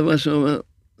 לכן הדבר שהוא אומר,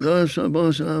 דבר ראשון, בוא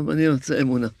נשאר, אני רוצה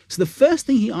אמונה. so the first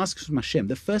thing he asks from Hashem,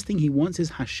 the first thing he wants is,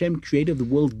 Hashem, creator of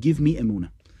the world, give me emunah.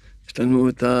 יש לנו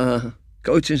את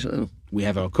הקואוצ'ינג שלנו. We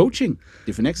have our coaching,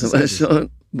 different דבר exercises. ראשון,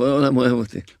 בורא עולם אוהב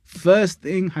אותי. First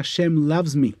thing, Hashem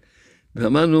loves me.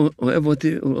 ואמרנו, אוהב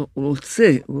אותי, הוא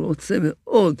רוצה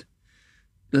מאוד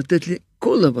לתת לי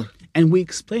כל דבר. And we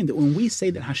explained that when we say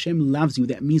that Hashem loves you,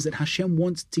 that means that Hashem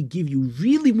wants to give you,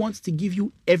 really wants to give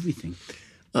you everything.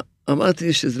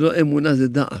 אמרתי שזה לא אמונה, זה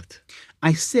דעת.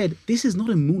 I said, this is not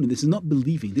emunah, this is not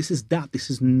believing, this is doubt, this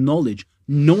is knowledge,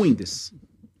 knowing this.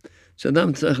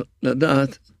 שאדם צריך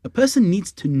לדעת, A person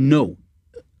needs to know,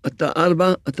 אתה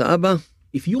אבא,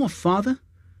 if you're a father,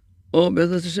 או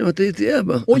בעזרת השם אתה תהיה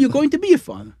אבא. or you're going to be a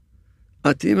father,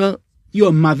 את אימא, you're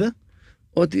a mother,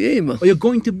 או תהיה אימא. or you're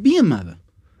going to be a mother.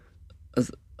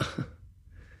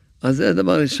 אז זה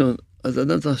הדבר הראשון. אז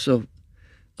אדם צריך לחשוב.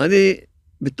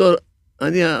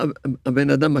 אני הבן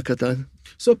אדם הקטן,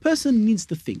 So a person needs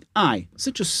to think, I,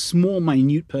 such a small,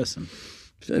 minute person,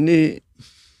 שאני,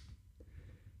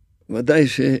 ודאי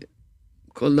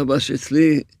שכל דבר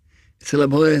שאצלי, אצל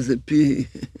הבורא זה פי,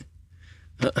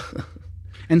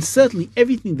 and certainly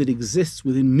everything that exists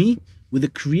within me, with the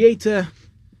Creator,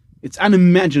 it's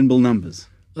unimaginable numbers.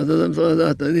 אז אדם צריך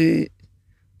לדעת,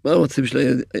 מה רוצה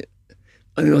בשביל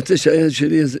אני רוצה שהילד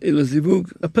שלי יהיה לו זיווג?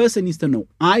 A person needs to know,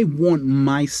 I want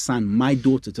my son, my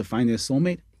daughter to find their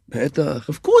soulmate. בטח.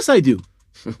 Of course I do.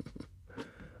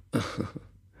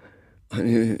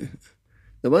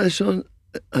 דבר ראשון,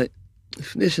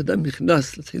 לפני שאדם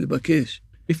נכנס, להתחיל לבקש.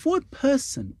 Before a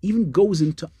person even goes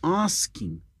into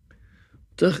asking,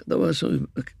 צריך דבר ראשון,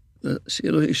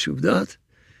 שיהיה לו יישוב דעת,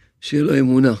 שיהיה לו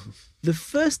אמונה. the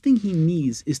first thing he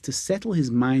needs is to settle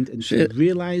his mind and to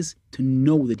realize, to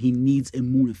know that he needs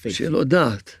emunah faith. שיהיה לו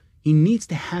דעת. He needs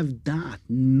to have da'at,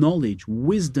 knowledge,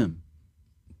 wisdom.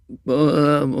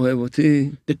 בעולם אוהב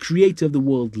אותי, The Creator of the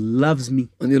world loves me.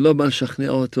 אני לא בא לשכנע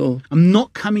אותו, I'm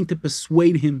not coming to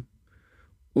persuade him.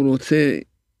 הוא רוצה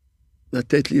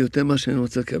לתת לי יותר מה שאני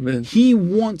רוצה לקבל. He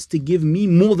wants to give me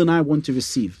more than I want to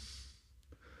receive.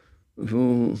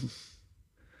 והוא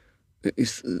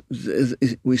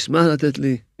ישמח לתת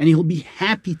לי. And he'll be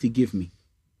happy to give me.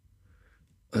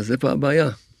 אז זה פה הבעיה.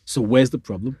 So where's the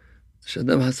problem?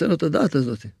 שאדם חסר לו את הדעת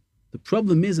הזאת. The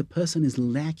problem is a person is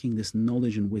lacking this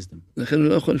knowledge and wisdom. לכן הוא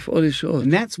לא יכול לפעול ישועות.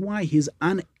 And that's why he's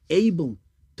unable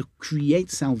to create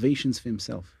salvations for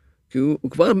himself. כי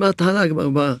הוא כבר מההתחלה כבר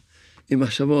בא עם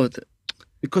מחשבות.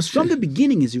 Because from the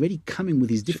beginning he's already coming with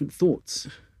his different thoughts.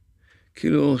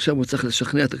 כאילו עכשיו הוא צריך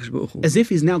לשכנע את הקדוש ברוך הוא. As if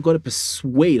he's now got to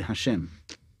persuade Hashem.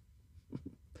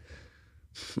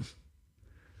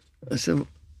 עכשיו,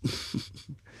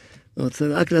 הוא רוצה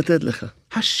רק לתת לך.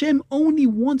 Hashem only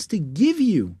wants to give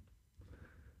you.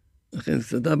 לכן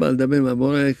כשאתה בא לדבר עם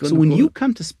הבורא, So קודם when כל, you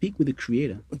come to speak with the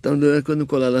Creator, אתה מדבר קודם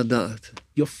כל על הדעת.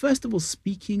 you're first of all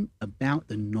speaking about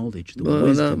the knowledge, the בורא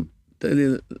עולם, wisdom. תן לי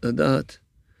לדעת,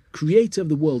 Creator of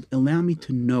the world, allow me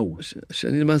to know.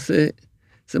 שאני למעשה,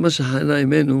 זה מה שחנה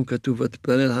עמנו, כתוב,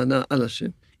 ותפלל חנה על השם.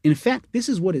 In fact, this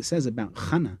is what it says about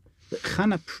Hannah, that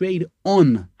Hannah prayed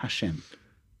on Hashem,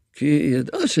 כי היא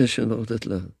ידעה שהשם לא לתת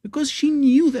לה. because she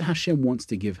knew that Hashem wants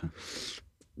to give her.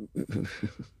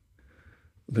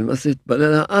 ולמעשה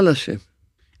התפלל על השם.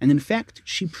 And in fact,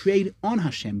 she prayed on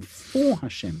Hashem, for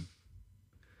Hashem.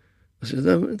 אז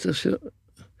שאדם צריך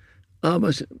אבא,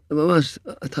 ממש,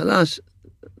 התחלה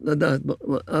לדעת,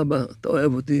 אבא, אתה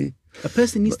אוהב אותי, A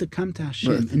person needs to come to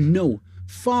Hashem and know,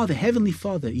 Father, Heavenly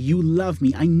Father, you love me.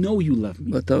 I know you love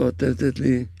me. ואתה רוצה לתת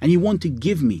לי, And you want to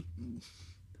give me.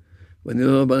 ואני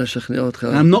לא בא לשכנע אותך,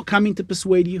 And I'm not coming to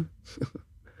persuade you.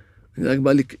 אני רק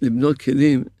בא לבנות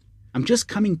כלים, I'm just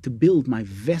coming to build my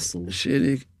vessels שיהיה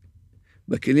לי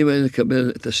בכלים האלה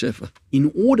לקבל את השפע. in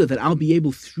order that I'll be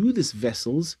able, through these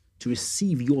vessels, to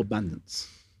receive your abundance.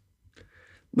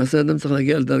 מה זה אדם צריך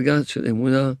להגיע לדרגה של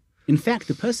אמונה, In fact,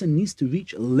 the person needs to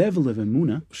reach a level of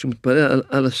emunah שהוא מתפלל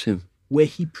על השם. where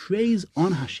he prays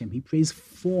on Hashem, he prays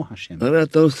for Hashem. הרי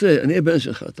אתה רוצה, אני הבן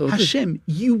שלך, אתה רוצה, Hashem,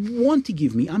 you want to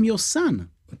give me, I'm your son.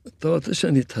 אתה רוצה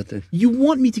שאני אתחתן. You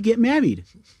want me to get married.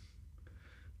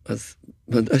 אז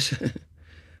ודאי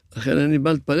לכן אני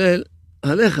בא להתפלל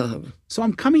עליך, So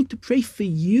I'm coming to pray for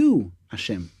you,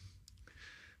 Hashem.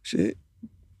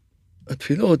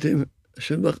 שהתפילות הם,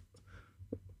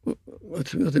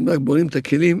 התפילות הם רק בונים את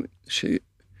הכלים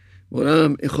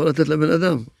שבעולם יכול לתת לבן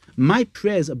אדם. My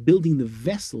prayers are building the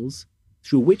vessels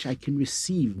through which I can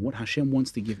receive what Hashem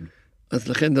wants to give me. אז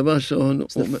לכן דבר ראשון,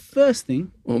 So the first thing,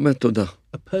 הוא אומר תודה.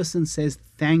 a person says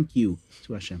thank you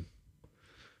to Hashem.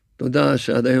 תודה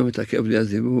שעד היום מתעכב לי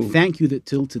הזיווג. Thank you that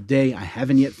till today I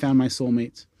haven't yet found my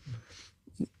soulmate.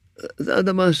 זה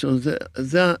הדבר ראשון,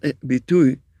 זה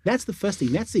הביטוי That's the first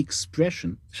thing. That's the expression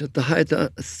שאתה חי את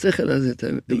השכל הזה, את that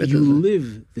האמת you הזה.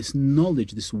 live this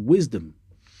knowledge, this wisdom.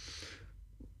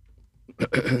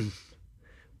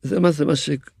 זה מה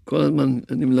שכל הזמן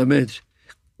אני מלמד,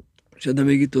 שאדם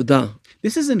יגיד תודה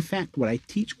This is in fact what I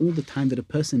teach all the time, that a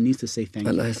person needs to say thank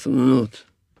על you. ההסרנות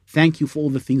Thank you for all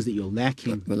the things that you're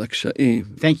lacking. ועל הקשיים.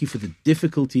 Thank you for the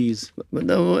difficulties.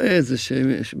 ואדם רואה את זה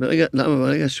שברגע, למה?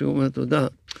 ברגע שהוא אומר תודה,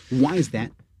 Why is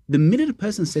that? The minute a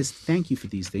person says thank you for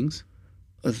these things,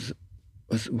 אז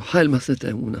הוא חי למעשה את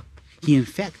האמונה. he in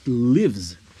fact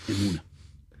lives emunah.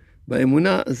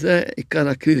 באמונה זה עיקר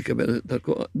הכלי לקבל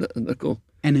דרכו.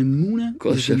 And emunah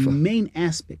Kol is the shefa. main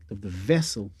aspect of the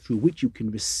vessel through which you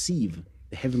can receive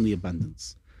the heavenly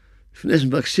abundance. לפני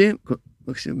שמבקשים,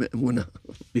 מבקשים באמונה.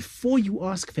 Before you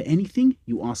ask for anything,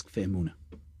 you ask for emunah.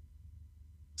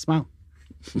 Smile.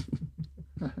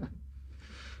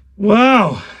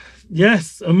 Wow.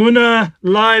 Yes,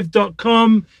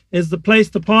 AmunaLive.com is the place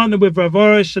to partner with Rav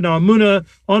Arush and our Amuna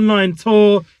online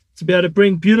tour to be able to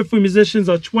bring beautiful musicians.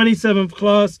 Our 27th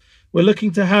class. We're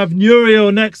looking to have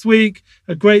Nuriel next week,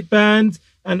 a great band,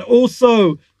 and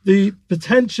also the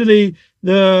potentially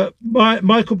the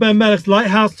Michael Ben Melech's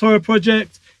Lighthouse Torah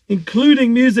project,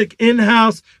 including music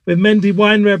in-house with Mendy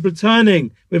Weinreb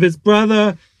returning with his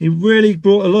brother. He really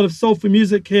brought a lot of soulful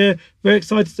music here. Very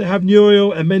excited to have Nuriel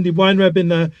and Mendy Weinreb in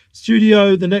the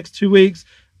studio the next 2 weeks.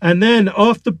 And then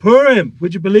after Purim,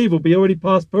 would you believe we'll be already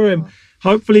past Purim,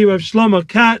 hopefully we have Shlomo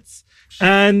Katz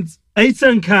and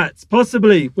Eitan Katz,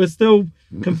 possibly. We're still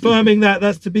confirming that.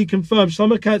 That's to be confirmed.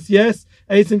 Shlomo Katz, yes.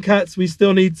 Eitan Katz, we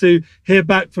still need to hear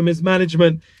back from his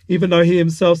management, even though he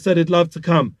himself said he'd love to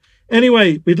come.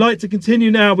 Anyway, we'd like to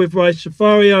continue now with Rai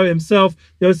Shafario himself,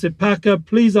 Yosef Paka.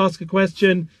 Please ask a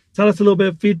question. Tell us a little bit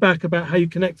of feedback about how you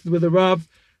connected with the Rav.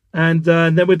 And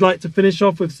then we'd like to finish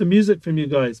off with some music from you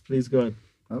guys. Please go on.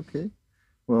 Okay.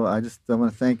 Well, I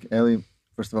want to thank Eli,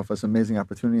 first of all, for this amazing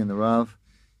opportunity in the Rav.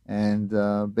 And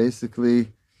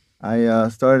basically, I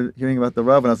started hearing about the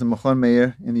Rav when I was in Machon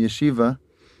Meir in the yeshiva,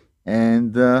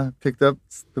 and picked up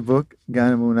the book,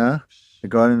 Gan Emunah, The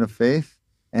Garden of Faith,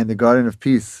 and The Garden of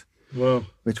Peace, Wow.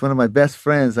 which one of my best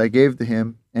friends I gave to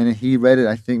him, and he read it,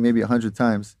 I think, maybe 100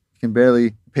 times. He can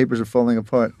barely, papers are falling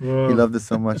apart. Wow. He loved it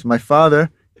so much. My father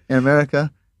in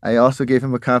America, I also gave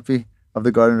him a copy of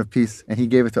The Garden of Peace, and he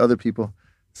gave it to other people.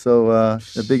 So a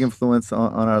big influence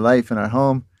on our life and our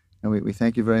home, and we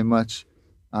thank you very much.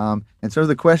 In terms of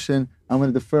the question, I'm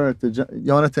going to defer to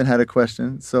Jonathan had a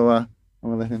question, so I'm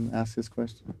going to let him ask his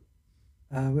question.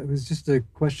 It was just a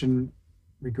question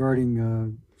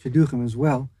regarding Shidduchim as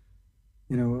well.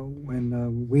 You know, when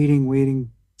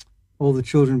waiting all the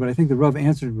children, but I think the Rav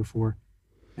answered before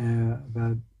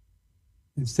about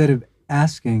instead of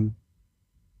asking,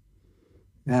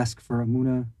 ask for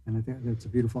Emunah, and I think that's a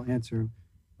beautiful answer.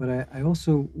 But I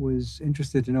also was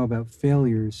interested to know about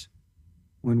failures.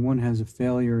 When one has a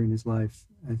failure in his life,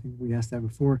 I think we asked that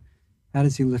before, how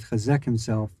does he chazek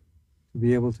himself to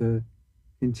be able to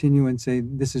continue and say,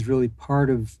 this is really part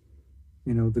of,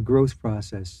 you know, the growth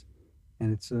process?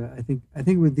 And it's, I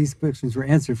think with these questions were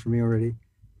answered for me already,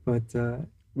 but...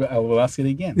 I will ask it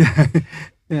again.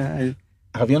 yeah,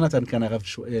 הרב יונתן כאן הרב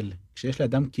שואל, כשיש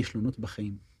לאדם כישלונות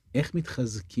בחיים, איך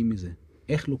מתחזקים מזה?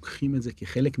 איך לוקחים את זה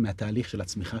כחלק מהתהליך של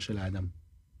הצמיחה של האדם?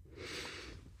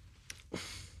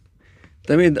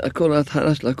 תמיד הכל,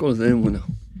 ההתחלה של הכל זה אמונה.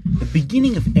 The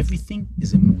beginning of everything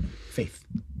is emunah, faith.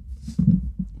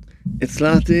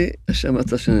 הצלחתי, השם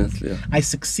רצה שאני אצליח. I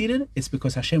succeeded, it's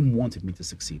because Hashem wanted me to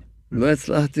succeed. לא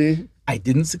הצלחתי, I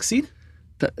didn't succeed.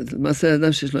 למעשה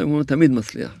האדם שיש לו אמונה תמיד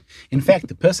מצליח. In fact,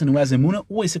 the person who has emunah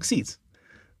always succeeds.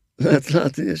 לא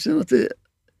הצלחתי, השם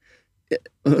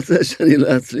רוצה שאני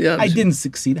לא אצליח. I didn't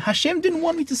succeed. Hashem didn't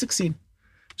want me to succeed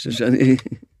שאני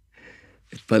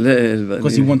אתפלל,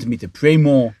 because he wanted me to pray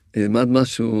more, אלמד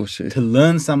משהו, to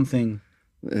learn something.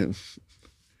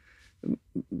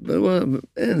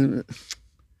 אין,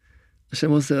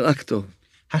 השם עושה רק טוב.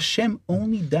 Hashem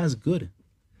only does good.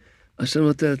 השם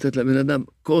רוצה לתת לבן אדם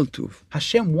כל טוב.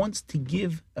 Hashem wants to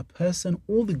give a person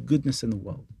all the goodness in the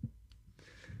world.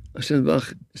 השם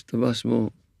ברך, השתבח שמו,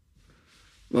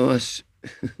 ממש,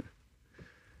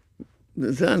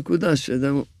 זה הנקודה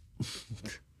שאדם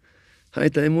חי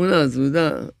את האמונה, אז הוא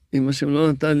יודע, אם השם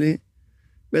לא נתן לי,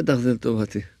 בטח זה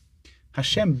לטובתי.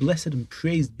 Hashem, blessed and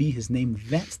praised be his name.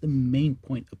 That's the main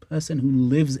point. A person who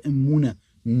lives emunah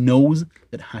knows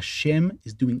that Hashem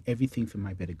is doing everything for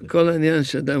my better good. כל העניין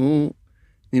שאדם הוא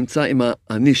נמצא עם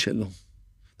האני שלו.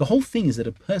 The whole thing is that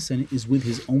a person is with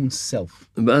his own self.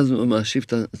 ואז הוא מאשים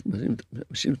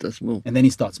את עצמו. And then he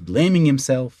starts blaming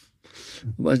himself.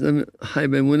 ואז אדם חי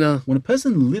באמונה. When a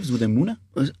person lives with emunah,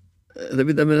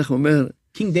 דוד המלך אומר,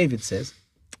 King David says,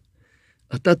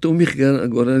 אתה תומך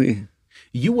גורלי.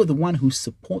 you are the one who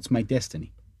supports my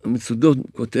destiny. המצודות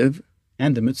כותב,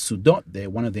 And the Mitzudot there,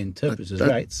 one of the interpreters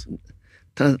writes,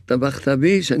 טבחת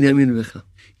בי שאני אאמין בך.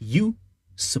 you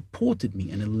supported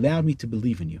me and allowed me to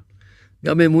believe in you.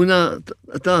 גם באמונה,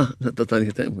 אתה נתת לי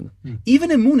את האמונה. Even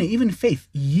emunah, even faith,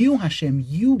 you Hashem,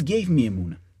 you gave me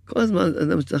emunah. כל הזמן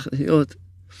אדם צריך להיות,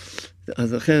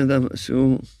 אז לכן אדם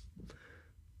שהוא,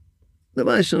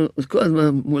 דבר ראשון, כל הזמן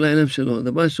מול העיניים שלו,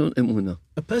 דבר ראשון אמונה.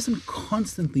 A person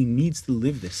constantly needs to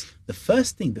live this. The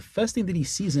first thing that he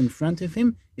sees in front of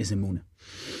him is emunah.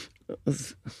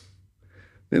 אז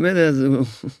ממילא אז הוא,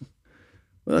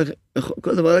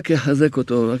 כל דבר רק יחזק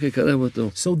אותו, רק יקרב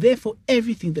אותו. So therefore,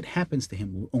 everything that happens to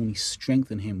him will only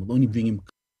strengthen him, will only bring him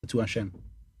to Hashem.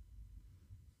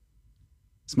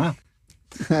 Smile.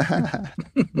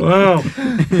 Wow.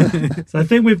 So I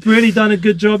think we've really done a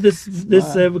good job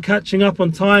we're catching up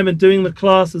on time and doing the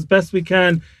class as best we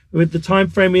can with the time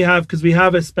frame we have, because we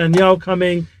have Espanol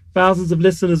coming. Thousands of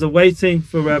listeners are waiting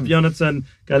for Rav Yonatan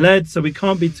Galed, so we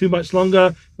can't be too much longer.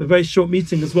 A very short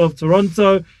meeting as well of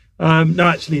Toronto. No,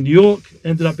 actually New York,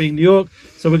 ended up being New York.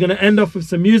 So we're going to end off with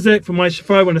some music from my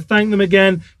Shafar. I want to thank them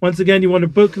again. Once again, you want to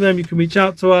book them, you can reach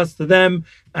out to us, to them.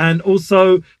 And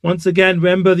also, once again,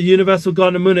 remember the Universal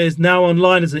Garden Emunah is now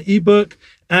online as an ebook.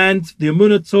 And the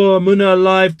Emunah Tour,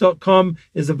 emunahalive.com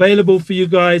is available for you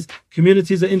guys.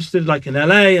 Communities are interested, like in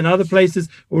LA and other places,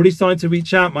 already starting to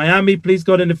reach out. Miami, please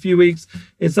God, in a few weeks.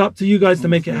 It's up to you guys to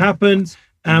make it happen.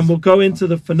 And we'll go into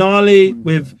the finale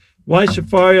with Why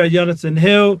Shafari and Yonatan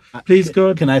Hill. Please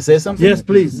God. Can I say something? Yes,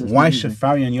 please. Why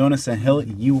Shafari and Yonatan Hill,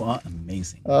 you are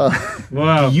amazing.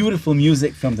 Wow. Beautiful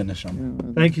music from the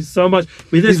Neshama. Thank you so much.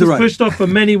 This was pushed off for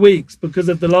many weeks because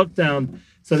of the lockdown.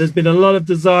 So there's been a lot of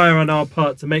desire on our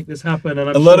part to make this happen. And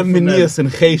I'm a lot of minias and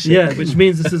chesed. Yeah, which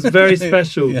means this is very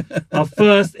special. Yeah. Our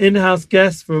first in-house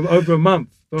guest for over a month.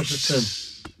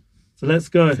 So let's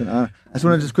go. I just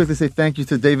want to just quickly say thank you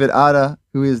to David Ada,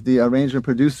 who is the arranger and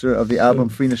producer of the album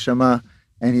Free Neshama,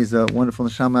 and he's a wonderful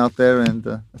neshama out there. And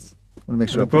I want to make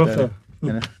sure I put that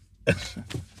in.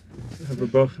 Have a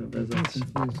bracha.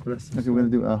 Okay, we're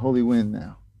going to do Holy Wind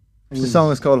now. The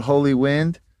song is called Holy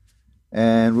Wind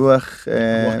and Ruach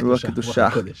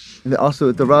Kedushah. And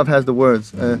also, the Rav has the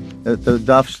words, the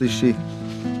Daf Shlishi.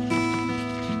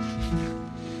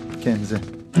 Kenze.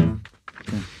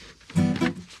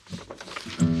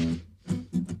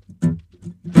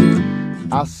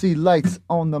 I see lights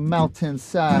on the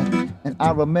mountainside, and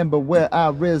I remember where I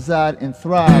reside and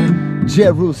thrive.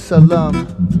 Jerusalem,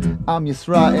 I'm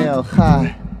Yisrael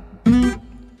Chai.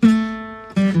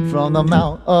 From the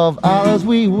Mount of Olives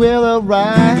we will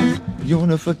arise.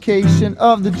 Unification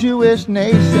of the Jewish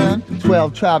nation,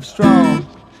 12 tribes strong,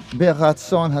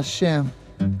 Beratzon Hashem.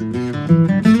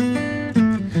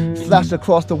 Flash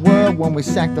across the world when we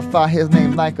sanctify His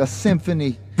name like a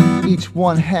symphony. Each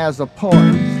one has a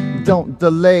part. Don't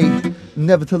delay,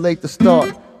 never too late to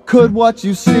start. Could what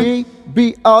you see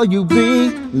be all you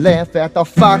be? Laugh at the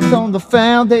fox on the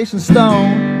foundation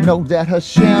stone. Know that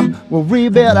Hashem will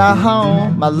rebuild our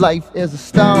home. My life is a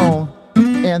stone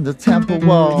in the temple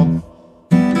wall.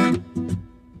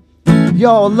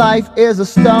 Your life is a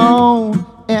stone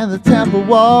in the temple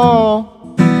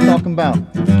wall. Talking about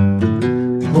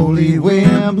holy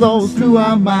wind blows through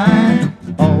our mind,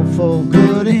 all for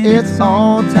good in its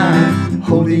own time.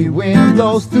 Holy wind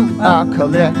blows through our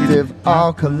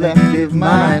collective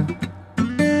mind.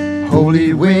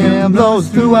 Holy wind blows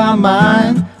through our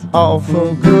mind, all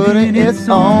for good in its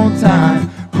own time.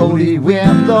 Holy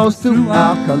wind blows through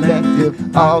our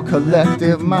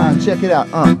collective mind. Check it out,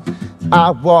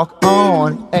 I walk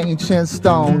on ancient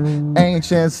stone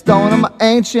of my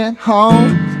ancient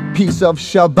home. Piece of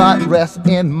Shabbat rests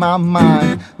in my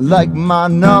mind, like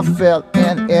manna fell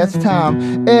in its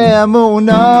time.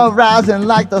 Emunah rising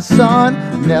like the sun,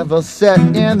 never set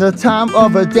in the time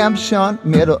of redemption.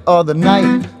 Middle of the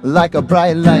night, like a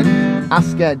bright light, I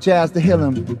scat jazz to heal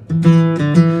him.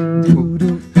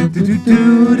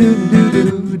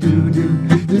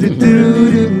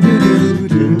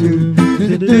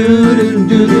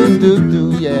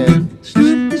 Yeah.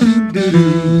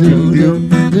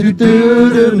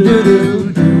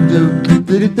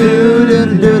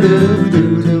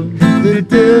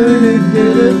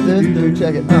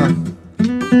 Check it,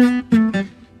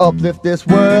 uplift this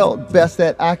world best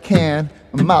that I can.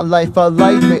 My life, a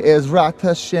life is Rock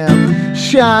Hashem,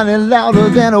 shining louder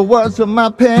than the words of my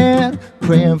pen.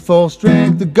 Praying for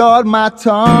strength to guard my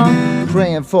tongue,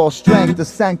 praying for strength to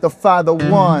sanctify the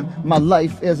one. My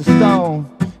life is a stone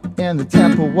in the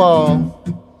temple wall.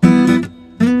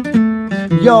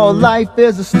 Your life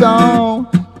is a stone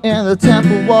in the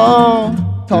temple wall.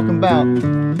 Talking about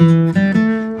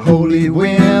holy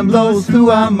wind blows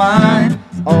through our mind,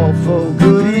 all for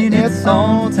good in its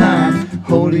own time.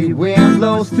 Holy wind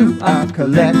blows through our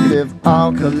collective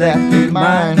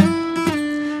mind.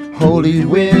 Holy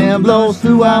wind blows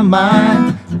through our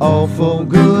mind, all for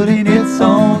good in its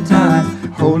own time.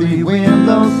 Holy wind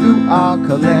blows through our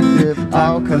collective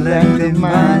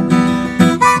mind.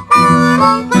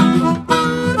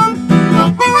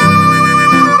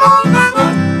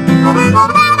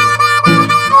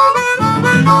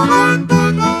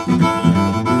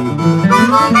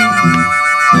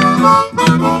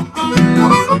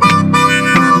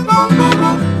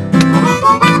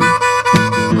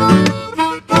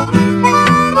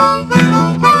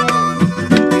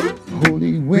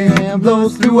 Holy wind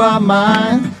blows through our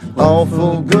mind, all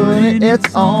for good in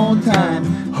its own time.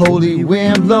 Holy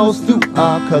wind blows through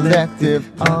our collective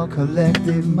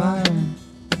mind.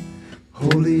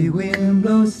 Holy wind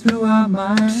blows through our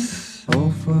mind,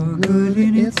 all for good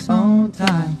in its own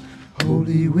time.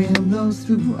 Holy wind blows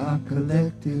through our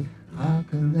collective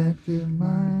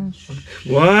mind.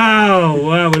 Wow,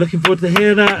 we're looking forward to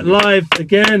hear that live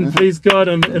again, please God,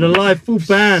 in a live full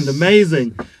band.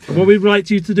 Amazing. And what we'd like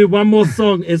you to do, one more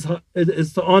song, is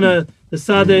to honor the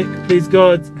Tzaddik, please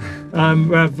God,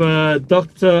 Rav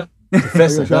Dr.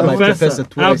 Professor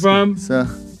Avram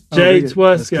J.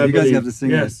 Twersky, I You guys believe. have to sing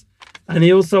Yes. And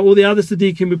he also, all the other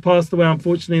Tzaddikim who passed away,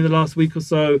 unfortunately, in the last week or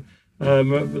so,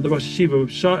 the Rosh Hashiva,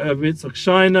 Yitzchak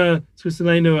Shiner,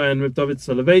 Twisalenu, and Rav David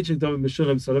Soloveitchik, David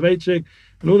Meshulam Soloveitchik,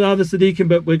 and all the other Tzaddikim.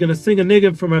 But we're going to sing a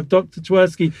niggin from Rav Dr.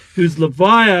 Twersky, whose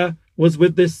Levaya was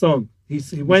with this song. He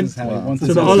went to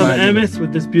the Olam Emes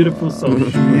with this beautiful song.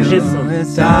 His song.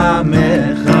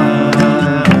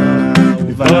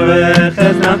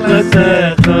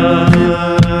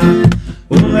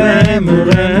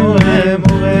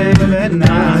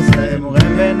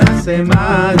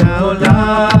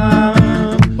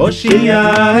 הושיע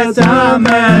את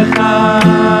עמך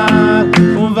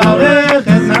וברך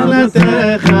את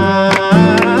נחלתך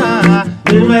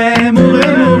מורם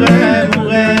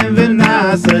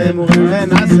ונעשה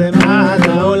מעד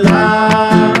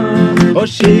העולם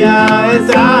הושיע את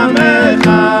עמך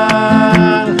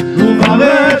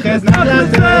וברך את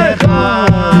נחלתך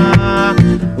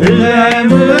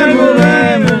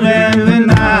מורם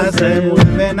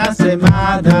ונעשה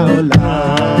מעד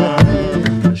העולם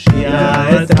הושיע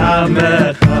את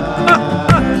עמך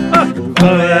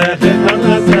וברך את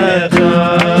נחלתך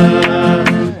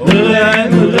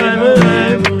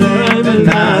מורם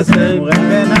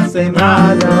ונעשה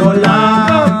מעד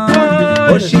העולם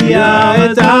הושיע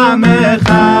את עמך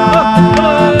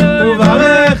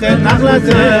וברך את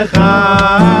נחלתך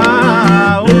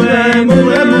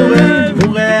מורם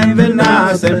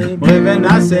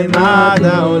ונעשה מעד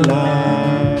העולם.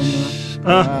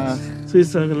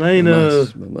 Twisalenu.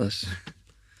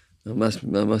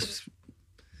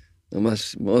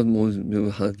 ממש מאוד מאוד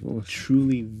מיוחד, ממש.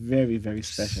 Truly very, very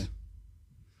special.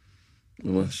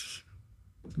 ממש.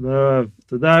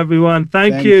 Today, everyone.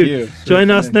 Thank you. Join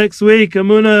us next week.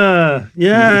 Amuna.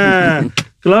 Yeah.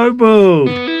 Global.